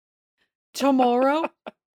tomorrow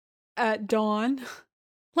at dawn?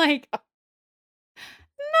 Like,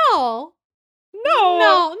 no.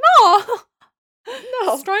 No.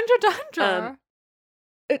 Stranger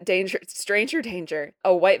danger. Stranger danger.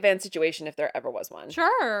 A white van situation if there ever was one.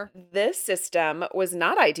 Sure. This system was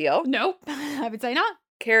not ideal. Nope. I would say not.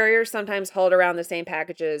 Carriers sometimes hauled around the same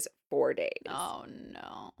packages for days. Oh,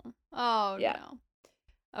 no. Oh, Yeah. no.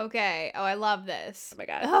 Okay. Oh, I love this. Oh my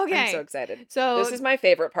God. Okay. I'm so excited. So this is my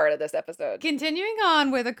favorite part of this episode. continuing on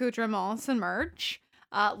with accoutrements and merch,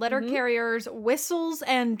 letter Mhm. carriers, whistles,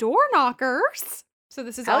 and door knockers. So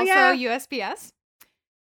this is Hell also yeah. USPS.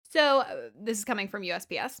 So this is coming from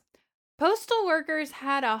USPS. Postal workers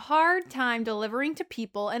had a hard time delivering to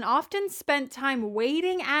people and often spent time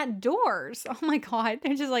waiting at doors. Oh my God.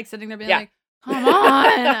 They're just like sitting there being like, come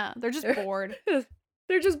on. They're just bored.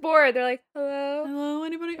 They're just bored. They're like, hello? Hello,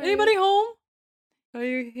 anybody Anybody home? Are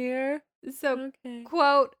you here? So, Okay.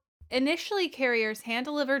 quote, initially carriers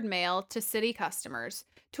hand-delivered mail to city customers.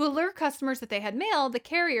 To alert customers that they had mail, the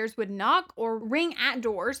carriers would knock or ring at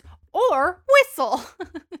doors or whistle.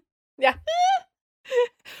 Yeah.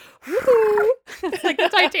 It's like the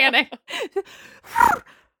Titanic.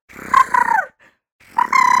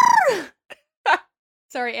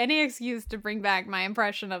 Sorry, any excuse to bring back my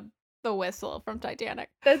impression of the whistle from Titanic.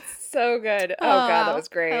 That's so good. Oh God, that was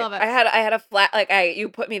great. I love it. I had a flat you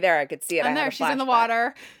put me there. I could see it. I'm I had there. a She's in the flashback.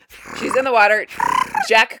 water. She's in the water.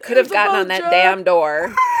 Jack could have There's a gotten boat, on that Jack. damn door. A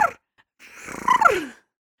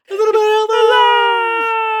little bit of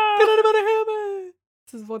hello. Get anybody hear me?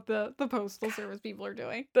 This is what the Postal Service people are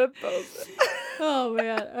doing. The post. Oh,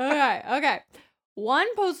 man. Okay.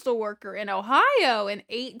 One postal worker in Ohio in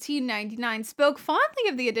 1899 spoke fondly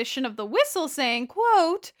of the addition of the whistle, saying,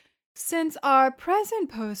 quote, since our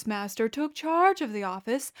present postmaster took charge of the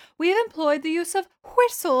office, we have employed the use of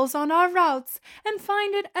whistles on our routes and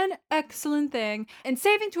find it an excellent thing, and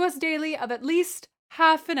saving to us daily of at least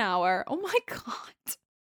half an hour. Oh my God.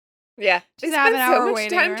 Yeah. Just They half spend an hour so much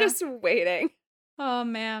waiting time around. just waiting. Oh,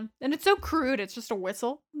 man. And it's so crude. It's just a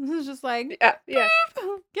whistle. It's just like, Yeah. get out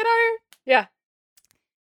of here. Yeah.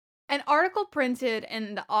 An article printed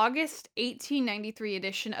in the August 1893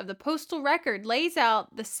 edition of the Postal Record lays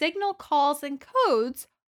out the signal calls and codes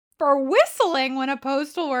for whistling when a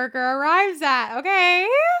postal worker arrives at. Okay?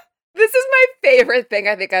 This is my favorite thing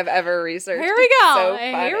I think I've ever researched. Here we It's go. so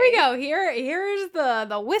Here we funny. go. Here's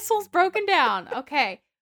the whistles broken down. Okay.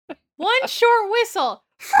 One short whistle.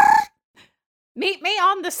 Meet me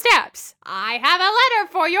on the steps. I have a letter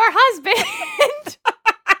for your husband.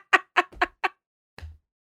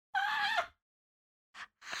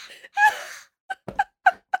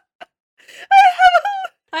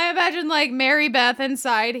 I imagine like Mary Beth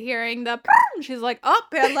inside hearing the and she's like, oh,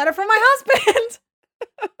 I had a letter from my husband.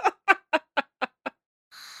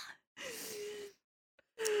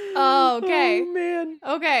 Okay. Oh man.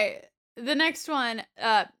 Okay. The next one,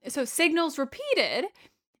 so signals repeated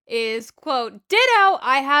is, quote, ditto,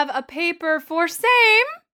 I have a paper for same.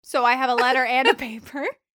 So I have a letter and a paper.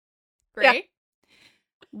 Great. Yeah.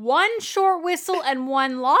 One short whistle and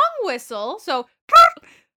one long whistle. So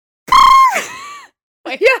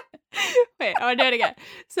wait, wait, I'll do it again.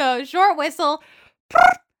 So short whistle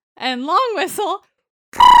and long whistle.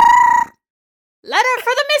 Letter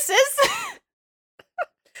for the missus.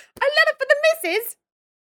 A letter for the missus.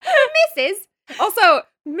 The missus. Also,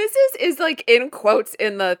 Mrs. is like in quotes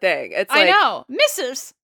in the thing. It's like I know.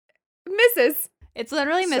 Missus. Mrs. It's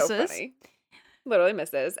literally So missus. funny. Literally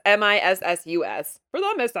misses. MISSUS for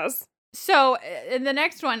the missus. So in the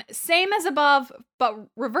next one, same as above, but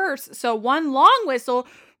reverse. So one long whistle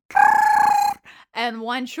and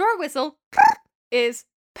one short whistle is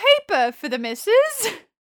paper for the missus.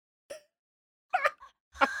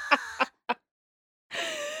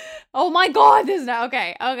 Oh my God, this is not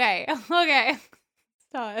okay.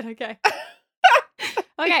 Stop it. Okay.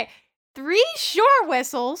 Okay. 3 short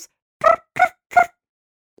whistles.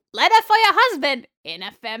 Letter for your husband in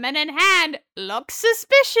a feminine hand. Looks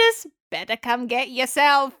suspicious. Better come get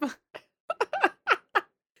yourself. The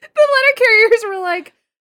letter carriers were like,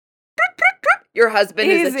 your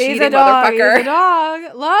husband is a cheating motherfucker. He's a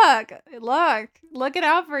dog. Look it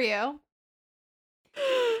out for you.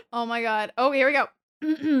 Oh my God. Oh, here we go.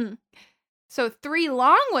 So 3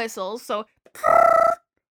 long whistles. So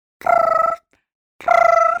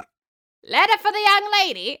letter for the young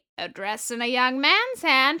lady, addressed in a young man's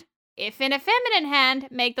hand. If in a feminine hand,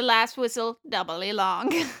 make the last whistle doubly long.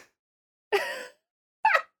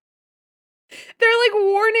 They're like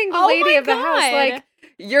warning the lady of the house, like,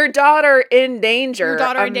 your daughter in danger. Your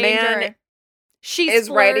daughter in danger. Man She's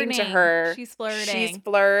writing to her. She's flirting. She's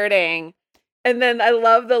flirting. And then I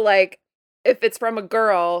love the, like, if it's from a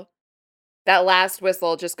girl, that last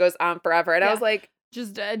whistle just goes on forever. And I was like,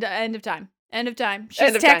 just end of time. End of time. She's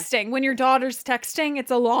End of texting. time. When your daughter's texting,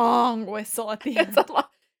 it's a long whistle at the end.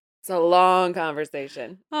 It's a long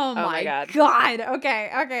conversation. Oh my God.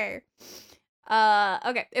 Okay. Okay.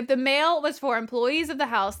 If the mail was for employees of the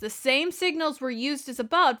house, the same signals were used as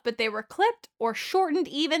above, but they were clipped or shortened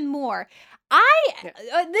even more.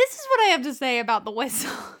 This is what I have to say about the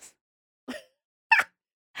whistles.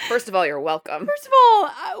 First of all, you're welcome. First of all,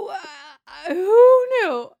 who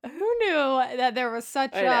knew that there was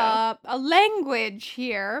such a language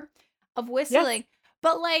here of whistling? Yes.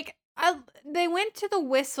 But like, they went to the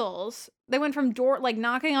whistles. They went from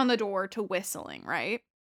knocking on the door to whistling, right?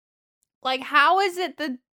 Like, how is it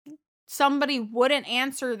that somebody wouldn't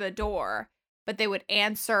answer the door, but they would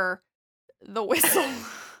answer the whistle?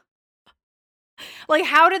 Like,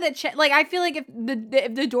 how did that I feel like if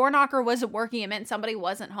the door knocker wasn't working, it meant somebody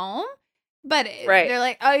wasn't home. But they're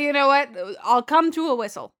like, oh, you know what? I'll come to a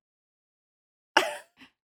whistle.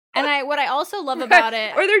 And what I also love about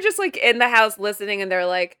it, or they're just like in the house listening, and they're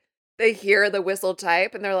like, they hear the whistle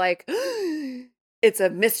type, and they're like, it's a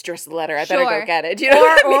mistress letter. I better go get it. You know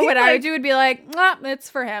what I mean? Or what I would do would be like, it's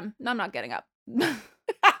for him. I'm not getting up.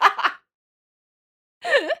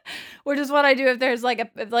 Which is what I do if there's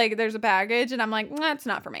there's a package and I'm like, it's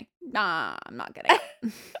not for me. Nah, I'm not getting up.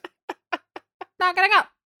 Not getting up.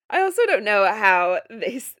 I also don't know how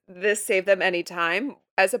this saved them any time,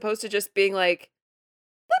 as opposed to just being like,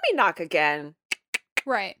 let me knock again.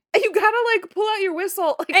 Right. You gotta like pull out your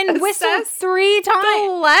whistle and whistle 3 times.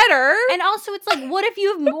 The letter. And also it's like, what if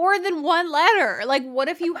you have more than one letter? Like, what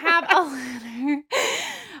if you have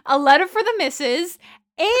a letter for the missus,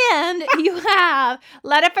 and you have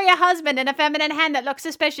letter for your husband in a feminine hand that looks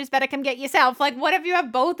suspicious, better come get yourself. Like, what if you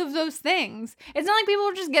have both of those things? It's not like people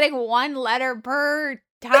are just getting one letter per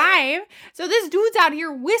time. So this dude's out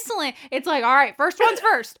here whistling. It's like, all right, first one's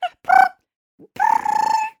first.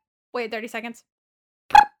 Wait, 30 seconds.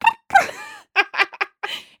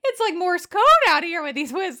 It's like Morse code out here with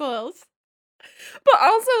these whistles. But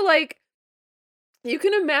also, like, you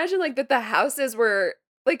can imagine, like, that the houses were,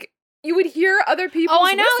 like, you would hear other people's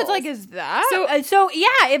I know. whistles. It's like, is that? So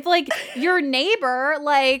yeah, if, like, your neighbor,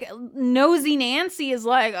 like, Nosy Nancy is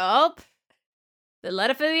like, oh, the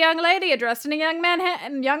letter for the young lady addressed in a young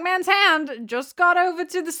man's hand just got over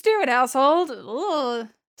to the Stewart household. Ugh,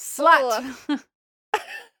 slut.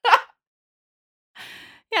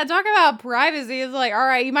 Yeah, talk about privacy. It's like, all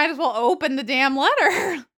right, you might as well open the damn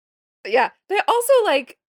letter. Yeah. They also,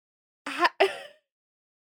 like, I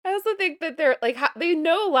also think that they're, like, they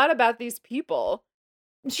know a lot about these people.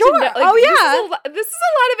 Sure. Like, oh, yeah. This is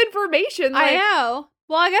a lot of information. Like, I know.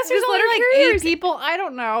 Well, I guess there's only, like, 8 people. I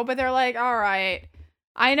don't know. But they're like, all right,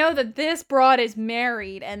 I know that this broad is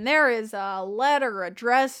married, and there is a letter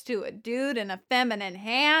addressed to a dude in a feminine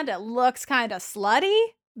hand. It looks kind of slutty,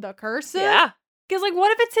 the cursive. Yeah. Because, like,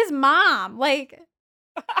 what if it's his mom? Like,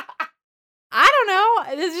 I don't know.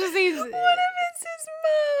 It's just these. What if it's his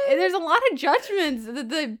mom? There's a lot of judgments that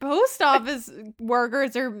the post office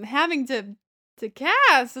workers are having to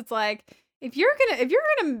cast. It's like, if you're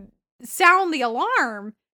gonna sound the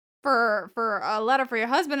alarm for a letter for your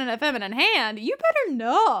husband in a feminine hand, you better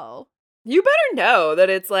know. You better know that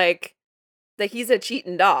it's like that he's a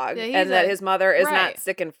cheating dog, and that his mother is not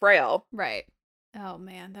sick and frail. Right. Oh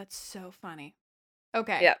man, that's so funny.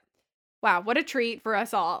 Okay. Yep. Wow, what a treat for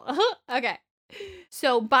us all. Okay.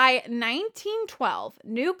 So by 1912,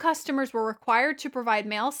 new customers were required to provide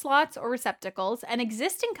mail slots or receptacles, and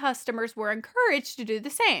existing customers were encouraged to do the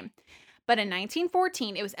same. But in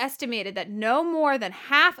 1914, it was estimated that no more than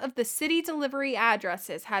half of the city delivery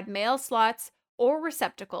addresses had mail slots or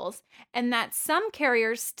receptacles, and that some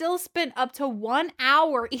carriers still spent up to 1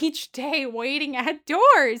 hour each day waiting at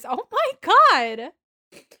doors. Oh my God.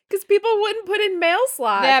 Because people wouldn't put in mail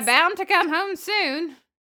slots. They're bound to come home soon.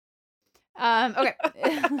 Okay.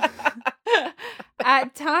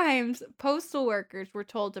 At times, postal workers were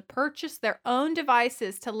told to purchase their own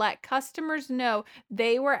devices to let customers know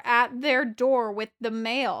they were at their door with the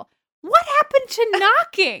mail. What happened to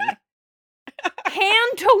knocking?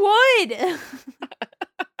 Hand to wood.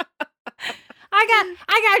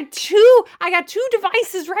 I got two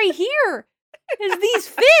devices right here. There's these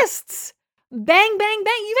fists. Bang, bang,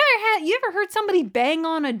 bang. You ever heard somebody bang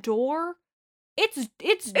on a door? It's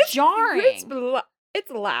jarring.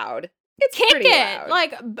 It's loud. It's Kick pretty it. loud.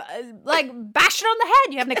 Like bash it on the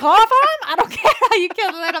head. You have any claw on? I don't care how you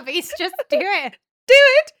kill the little beast. Just do it. Do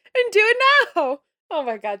it and do it now. Oh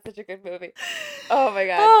my God, such a good movie. Oh my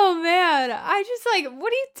God. Oh man. I just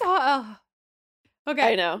what are you talking?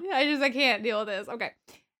 Okay. I know. I can't deal with this. Okay.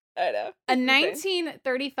 I know. A It's insane.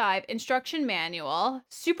 1935 instruction manual,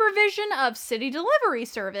 Supervision of City Delivery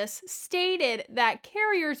Service, stated that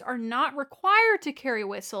carriers are not required to carry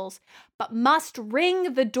whistles, but must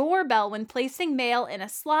ring the doorbell when placing mail in a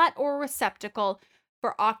slot or receptacle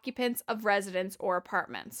for occupants of residence or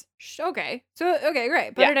apartments. Okay. So, okay,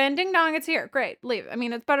 great. Put it in. Ding dong, it's here. Great. Leave. I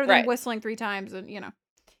mean, it's better than Right. whistling 3 times and,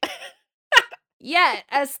 Yet,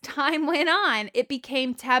 as time went on, it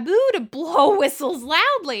became taboo to blow whistles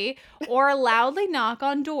loudly or loudly knock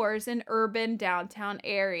on doors in urban downtown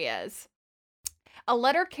areas. A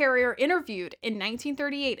letter carrier interviewed in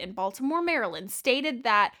 1938 in Baltimore, Maryland, stated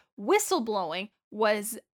that whistleblowing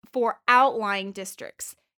was for outlying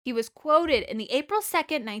districts. He was quoted in the April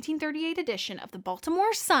 2nd, 1938 edition of the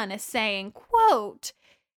Baltimore Sun as saying, quote,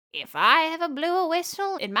 "If I ever blew a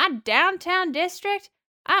whistle in my downtown district,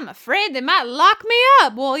 I'm afraid they might lock me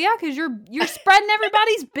up." Well, yeah, because you're spreading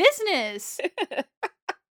everybody's business.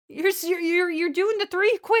 You're doing the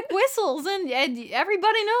 3 quick whistles, and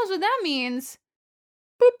everybody knows what that means.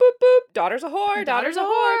 Boop, boop, boop. Daughter's a whore. Daughter's a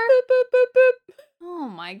whore. Boop, boop, boop, boop. Oh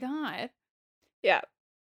my God. Yeah.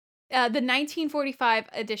 The 1945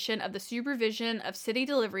 edition of the Supervision of City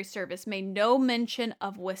Delivery Service made no mention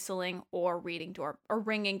of whistling or ringing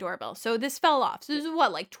doorbell. So this fell off. So this is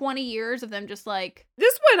what, 20 years of them just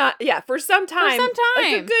This went on, yeah, for some time.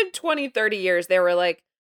 Like a good 20, 30 years, they were like,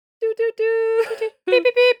 do, do, do, beep,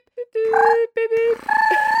 beep, beep. do, do, beep,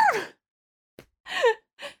 beep.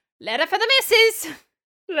 Letter for the missus.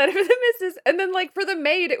 Letter for the missus. And then, for the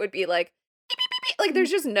maid, it would be like, beep, beep, beep, beep. There's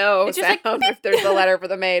just no It's just sound if there's a letter for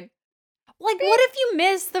the maid. What if you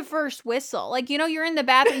miss the first whistle? You're in the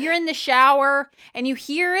bathroom, you're in the shower, and you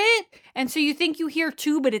hear it, and so you think you hear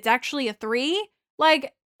 2, but it's actually a 3?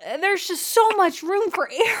 There's just so much room for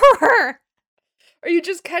error. Or you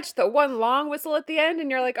just catch the one long whistle at the end, and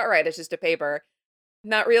you're like, all right, it's just a paper.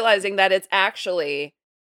 Not realizing that it's actually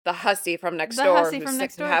the hussy from next door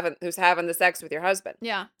who's having the sex with your husband.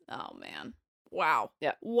 Yeah. Oh, man. Wow.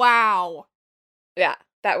 Yeah. Wow. Yeah.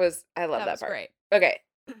 I love that part. Great. Okay.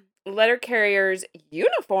 Letter carriers'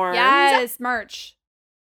 uniforms. Yes, merch.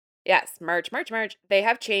 Yes, merch. They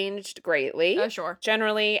have changed greatly. Oh, sure.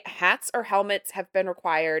 Generally, hats or helmets have been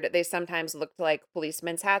required. They sometimes look like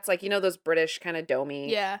policemen's hats, those British kind of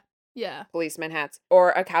domey Yeah. policeman hats,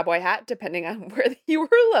 or a cowboy hat, depending on where you were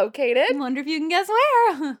located. I wonder if you can guess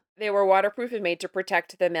where. They were waterproof and made to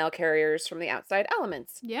protect the mail carriers from the outside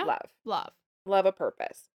elements. Yeah. Love a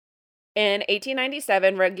purpose. In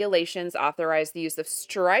 1897, regulations authorized the use of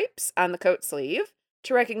stripes on the coat sleeve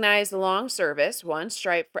to recognize the long service, 1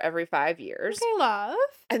 stripe for every 5 years. Okay, love.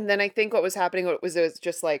 And then I think what was happening was it was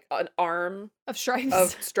just an arm Of stripes.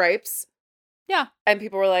 of stripes. Yeah. And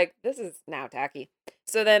people were like, this is now tacky.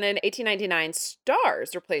 So then in 1899,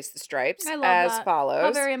 stars replaced the stripes I love as that. follows.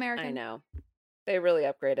 How very American. I know. They really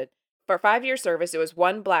upgraded. For 5-year service, it was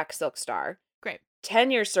 1 black silk star. Great.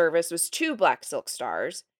 10-year service was 2 black silk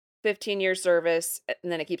stars. 15-year service,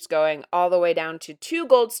 and then it keeps going all the way down to 2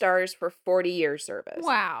 gold stars for 40-year service.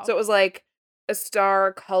 Wow. So it was like a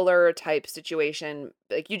star color type situation.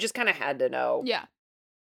 You just kind of had to know. Yeah.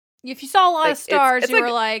 If you saw a lot of stars, it's you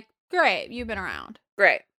were like, great, you've been around.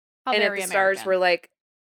 Great. How And if very the stars American. were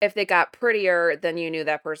if they got prettier, then you knew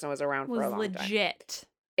that person was around for a long time. legit.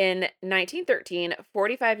 In 1913,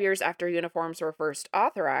 45 years after uniforms were first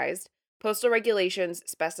authorized, postal regulations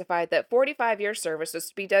specified that 45-year service was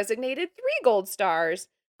to be designated 3 gold stars,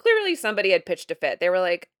 clearly somebody had pitched a fit. They were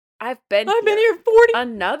like, I've been here 40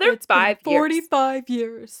 another It's been 5 years. 45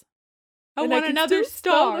 years. I and want can another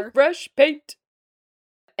still smell the star. fresh paint.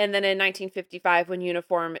 And then in 1955, when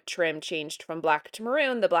uniform trim changed from black to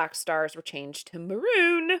maroon, the black stars were changed to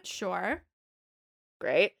maroon. Sure.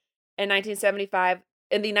 Great. In the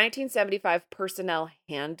 1975 Personnel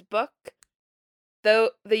Handbook,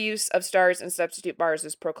 though the use of stars and substitute bars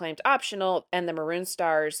was proclaimed optional, and the maroon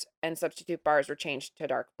stars and substitute bars were changed to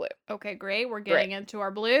dark blue. Okay, great. We're getting into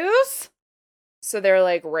our blues. So they're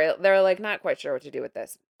like not quite sure what to do with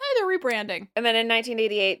this. Hey, they're rebranding. And then in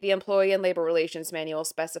 1988, the Employee and Labor Relations Manual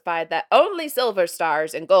specified that only silver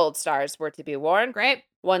stars and gold stars were to be worn. Great.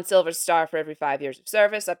 1 silver star for every 5 years of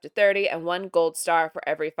service, up to 30, and 1 gold star for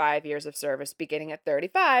every 5 years of service, beginning at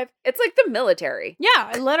 35. It's like the military.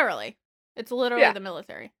 Yeah, literally. It's literally Yeah. the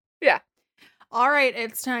military. Yeah. All right,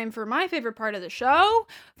 it's time for my favorite part of the show.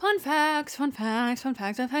 Fun facts, fun facts, fun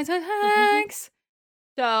facts, fun facts, fun facts.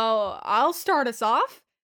 So I'll start us off.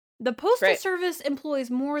 The Postal Great. Service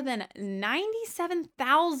employs more than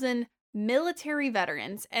 97,000 military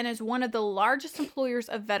veterans and is one of the largest employers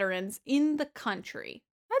of veterans in the country.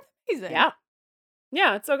 That's amazing. Yeah.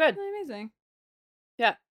 Yeah, it's so good. Really amazing.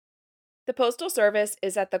 Yeah. The Postal Service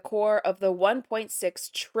is at the core of the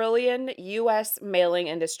 1.6 trillion U.S. mailing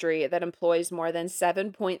industry that employs more than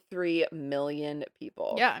 7.3 million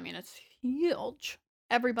people. Yeah, I mean, it's huge.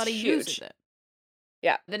 Everybody Huge. uses it.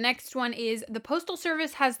 Yeah. The next one is the Postal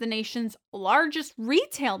Service has the nation's largest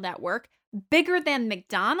retail network, bigger than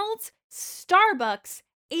McDonald's, Starbucks,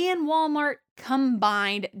 and Walmart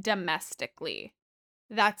combined domestically.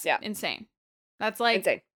 That's insane. That's like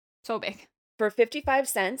Insane. so big. For 55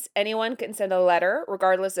 cents, anyone can send a letter,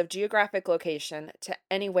 regardless of geographic location, to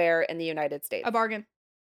anywhere in the United States. A bargain.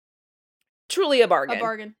 Truly a bargain. A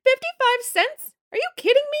bargain. 55 cents? Are you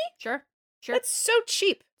kidding me? Sure. Sure. That's so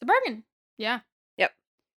cheap. It's a bargain. Yeah. Yep.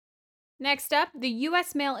 Next up, the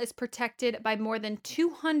U.S. mail is protected by more than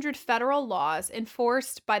 200 federal laws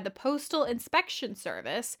enforced by the Postal Inspection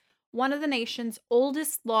Service, one of the nation's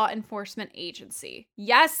oldest law enforcement agency.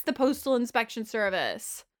 Yes, the Postal Inspection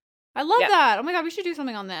Service. I love that. Oh my God, we should do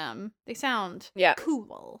something on them. They sound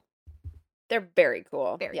cool. They're very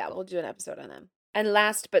cool. Very cool. We'll do an episode on them. And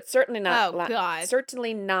last, but certainly not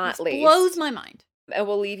certainly not This least. blows my mind. And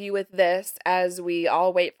we'll leave you with this as we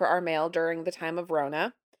all wait for our mail during the time of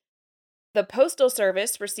Rona. The Postal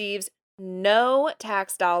Service receives no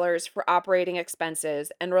tax dollars for operating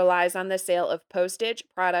expenses and relies on the sale of postage,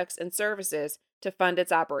 products, and services to fund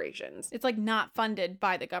its operations. It's like not funded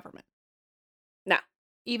by the government. No.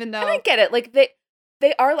 Even though And I get it. Like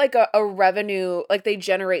they are like a revenue, like they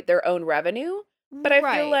generate their own revenue. But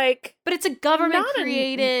I feel like But it's a government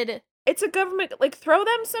created it's a government, like, throw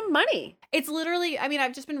them some money. It's literally, I mean,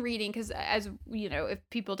 I've just been reading because, as you know, if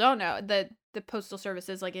people don't know, the Postal Service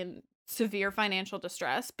is like in severe financial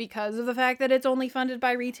distress because of the fact that it's only funded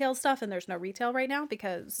by retail stuff, and there's no retail right now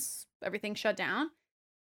because everything's shut down.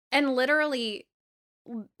 And literally,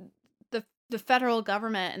 the federal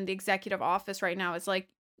government and the executive office right now is like,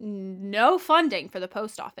 no funding for the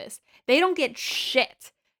post office. They don't get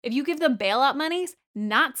shit. If you give them bailout monies,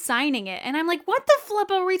 not signing it. And I'm like, what the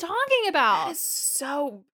flip are we talking about? That is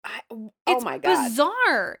so... It's my God.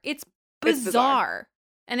 bizarre. It's bizarre.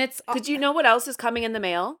 And it's... Did you know what else is coming in the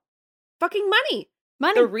mail? Fucking money.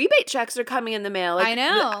 Money. The rebate checks are coming in the mail. Like, I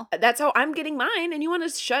know. That's how I'm getting mine, and you want to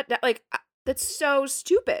shut down... Like, that's so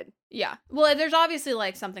stupid. Yeah. Well, there's obviously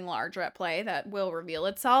like something larger at play that will reveal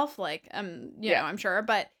itself. Like, you know, I'm sure.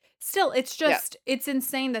 But still, it's just, it's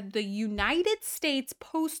insane that the United States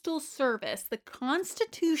Postal Service, the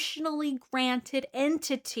constitutionally granted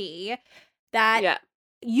entity that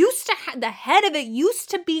used to the head of it used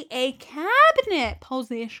to be a cabinet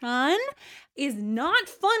position, is not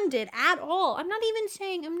funded at all. I'm not even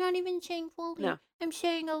saying fully. No. I'm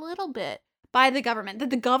saying a little bit by the government. That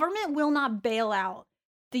the government will not bail out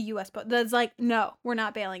the U.S. Post. That's like, no, we're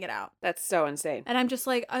not bailing it out. That's so insane. And I'm just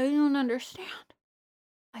like, I don't understand.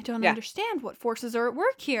 I don't understand what forces are at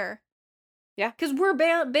work here. Yeah. Because we're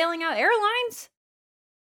bailing out airlines.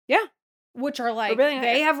 Yeah. Which are like,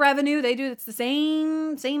 they have revenue. They do, it's the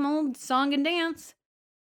same old song and dance.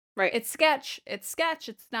 Right. It's sketch. It's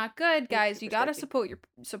not good, guys. You gotta support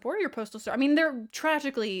your postal service. I mean, they're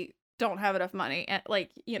tragically don't have enough money. And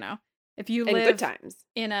like, you know, if you live in good times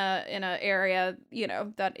in a area, you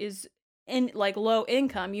know, that is in like low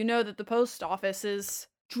income, you know that the post office is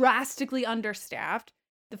drastically understaffed.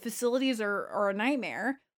 The facilities are a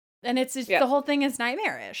nightmare, and it's just, the whole thing is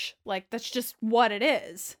nightmarish. Like, that's just what it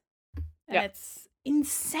is, and it's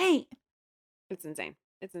insane. It's insane.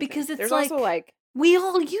 It's insane. Because it's There's like, also like we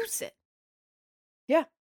all use it. Yeah.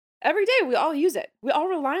 Every day we all use it. We all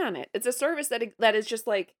rely on it. It's a service that is just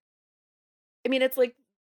like, I mean, it's like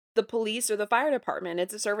the police or the fire department.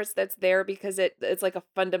 It's a service that's there because it's like a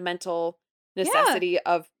fundamental necessity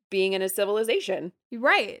of being in a civilization.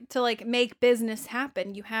 Right. To like make business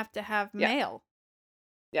happen, you have to have Yeah. mail.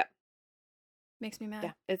 Yeah. Makes me mad.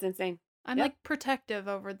 Yeah, it's insane. I'm Yep. like protective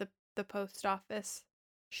over the post office.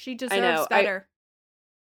 She know. deserves better.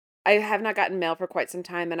 I have not gotten mail for quite some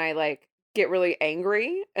time, and I like get really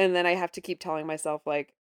angry, and then I have to keep telling myself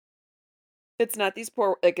like, it's not these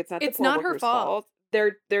poor, like it's not the It's poor not her workers' fault.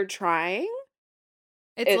 They're trying.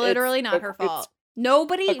 It's literally not her fault.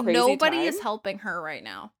 Nobody crazy is time. helping her right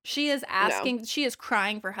now. She is asking, she is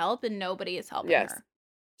crying for help, and nobody is helping Yes, her.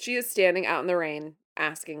 she is standing out in the rain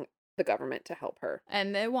asking the government to help her,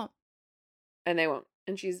 And they won't. and they won't,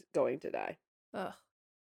 and she's going to die. Ugh.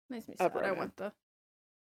 Makes me sad. I Rona. want the...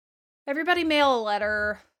 Everybody mail a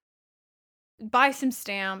letter. Buy some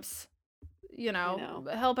stamps. You know,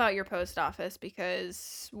 help out your post office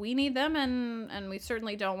because we need them, and we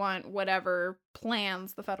certainly don't want whatever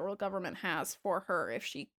plans the federal government has for her if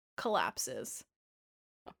she collapses.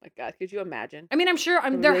 Oh my god, could you imagine? I mean, I'm sure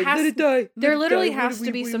there literally has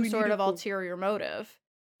to be some sort of ulterior motive.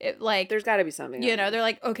 There's got to be something. You know, they're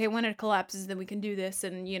like, okay, when it collapses, then we can do this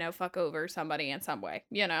and, you know, fuck over somebody in some way,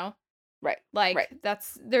 you know? Right. Like,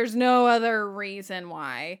 there's no other reason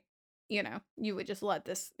why, you know, you would just let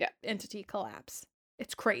this entity collapse.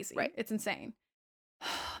 It's crazy. Right. It's insane.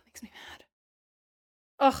 Makes me mad.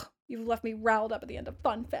 Ugh, you've left me riled up at the end of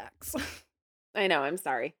fun facts. I know, I'm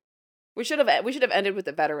sorry. We should have ended with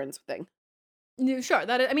the veterans thing. Yeah, sure. And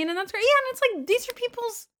that's great. Yeah, and it's like, these are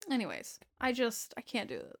people's... Anyways, I can't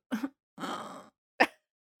do it.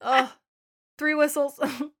 Ugh. 3 whistles.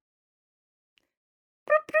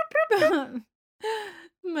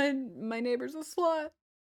 My neighbor's a slut.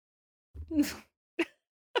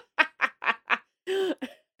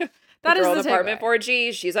 That is the apartment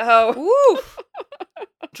 4G. She's a hoe. Oof.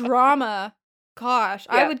 Drama. Gosh,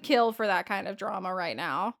 Yeah. I would kill for that kind of drama right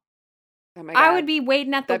now. Oh my God. I would be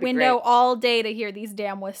waiting at the That'd be window great. all day to hear these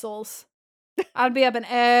damn whistles. I'd be up in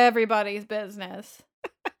everybody's business.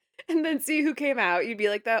 And then see who came out. You'd be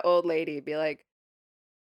like that old lady. Be like,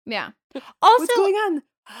 Yeah. Also, what's going on?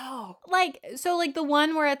 Oh. like, so like the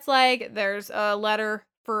one where it's like there's a letter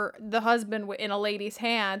for the husband in a lady's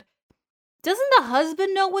hand. Doesn't the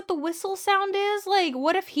husband know what the whistle sound is? Like,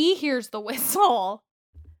 what if he hears the whistle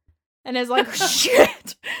and is like,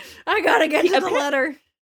 shit, I gotta get to the letter.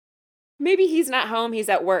 Maybe he's not home. He's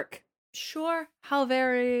at work. Sure. How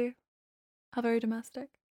very domestic.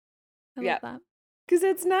 I love that. Because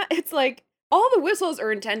it's like all the whistles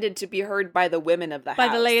are intended to be heard by the women of the house. By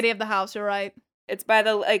the lady of the house, you're right. It's by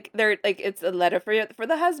the, it's a letter for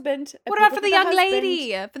the husband. What about for the young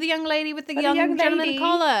lady? For the young lady with the young gentleman lady.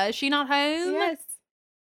 collar. Is she not home? Yes.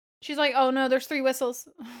 She's like, oh no, there's 3 whistles.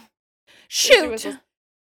 There's 3 Shoot. whistles.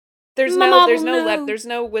 There's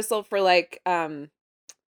no whistle for like, the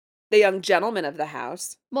young gentleman of the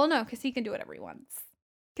house. Well, no, because he can do whatever he wants.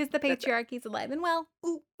 Because the patriarchy's alive and well.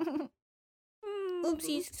 Ooh.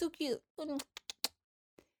 Oopsies, so cute.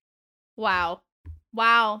 Wow.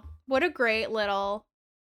 What a great little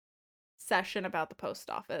session about the post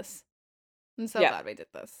office. I'm so glad we did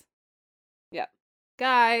this. Yeah.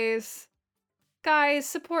 Guys,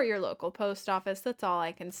 support your local post office. That's all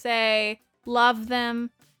I can say. Love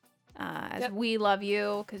them as we love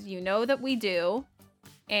you, because you know that we do.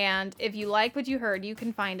 And if you like what you heard, you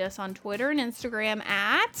can find us on Twitter and Instagram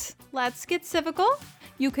at Let's Get Civical.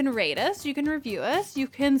 You can rate us, you can review us, you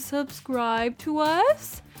can subscribe to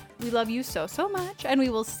us. We love you so much, and we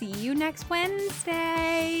will see you next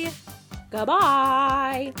Wednesday.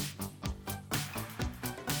 Goodbye.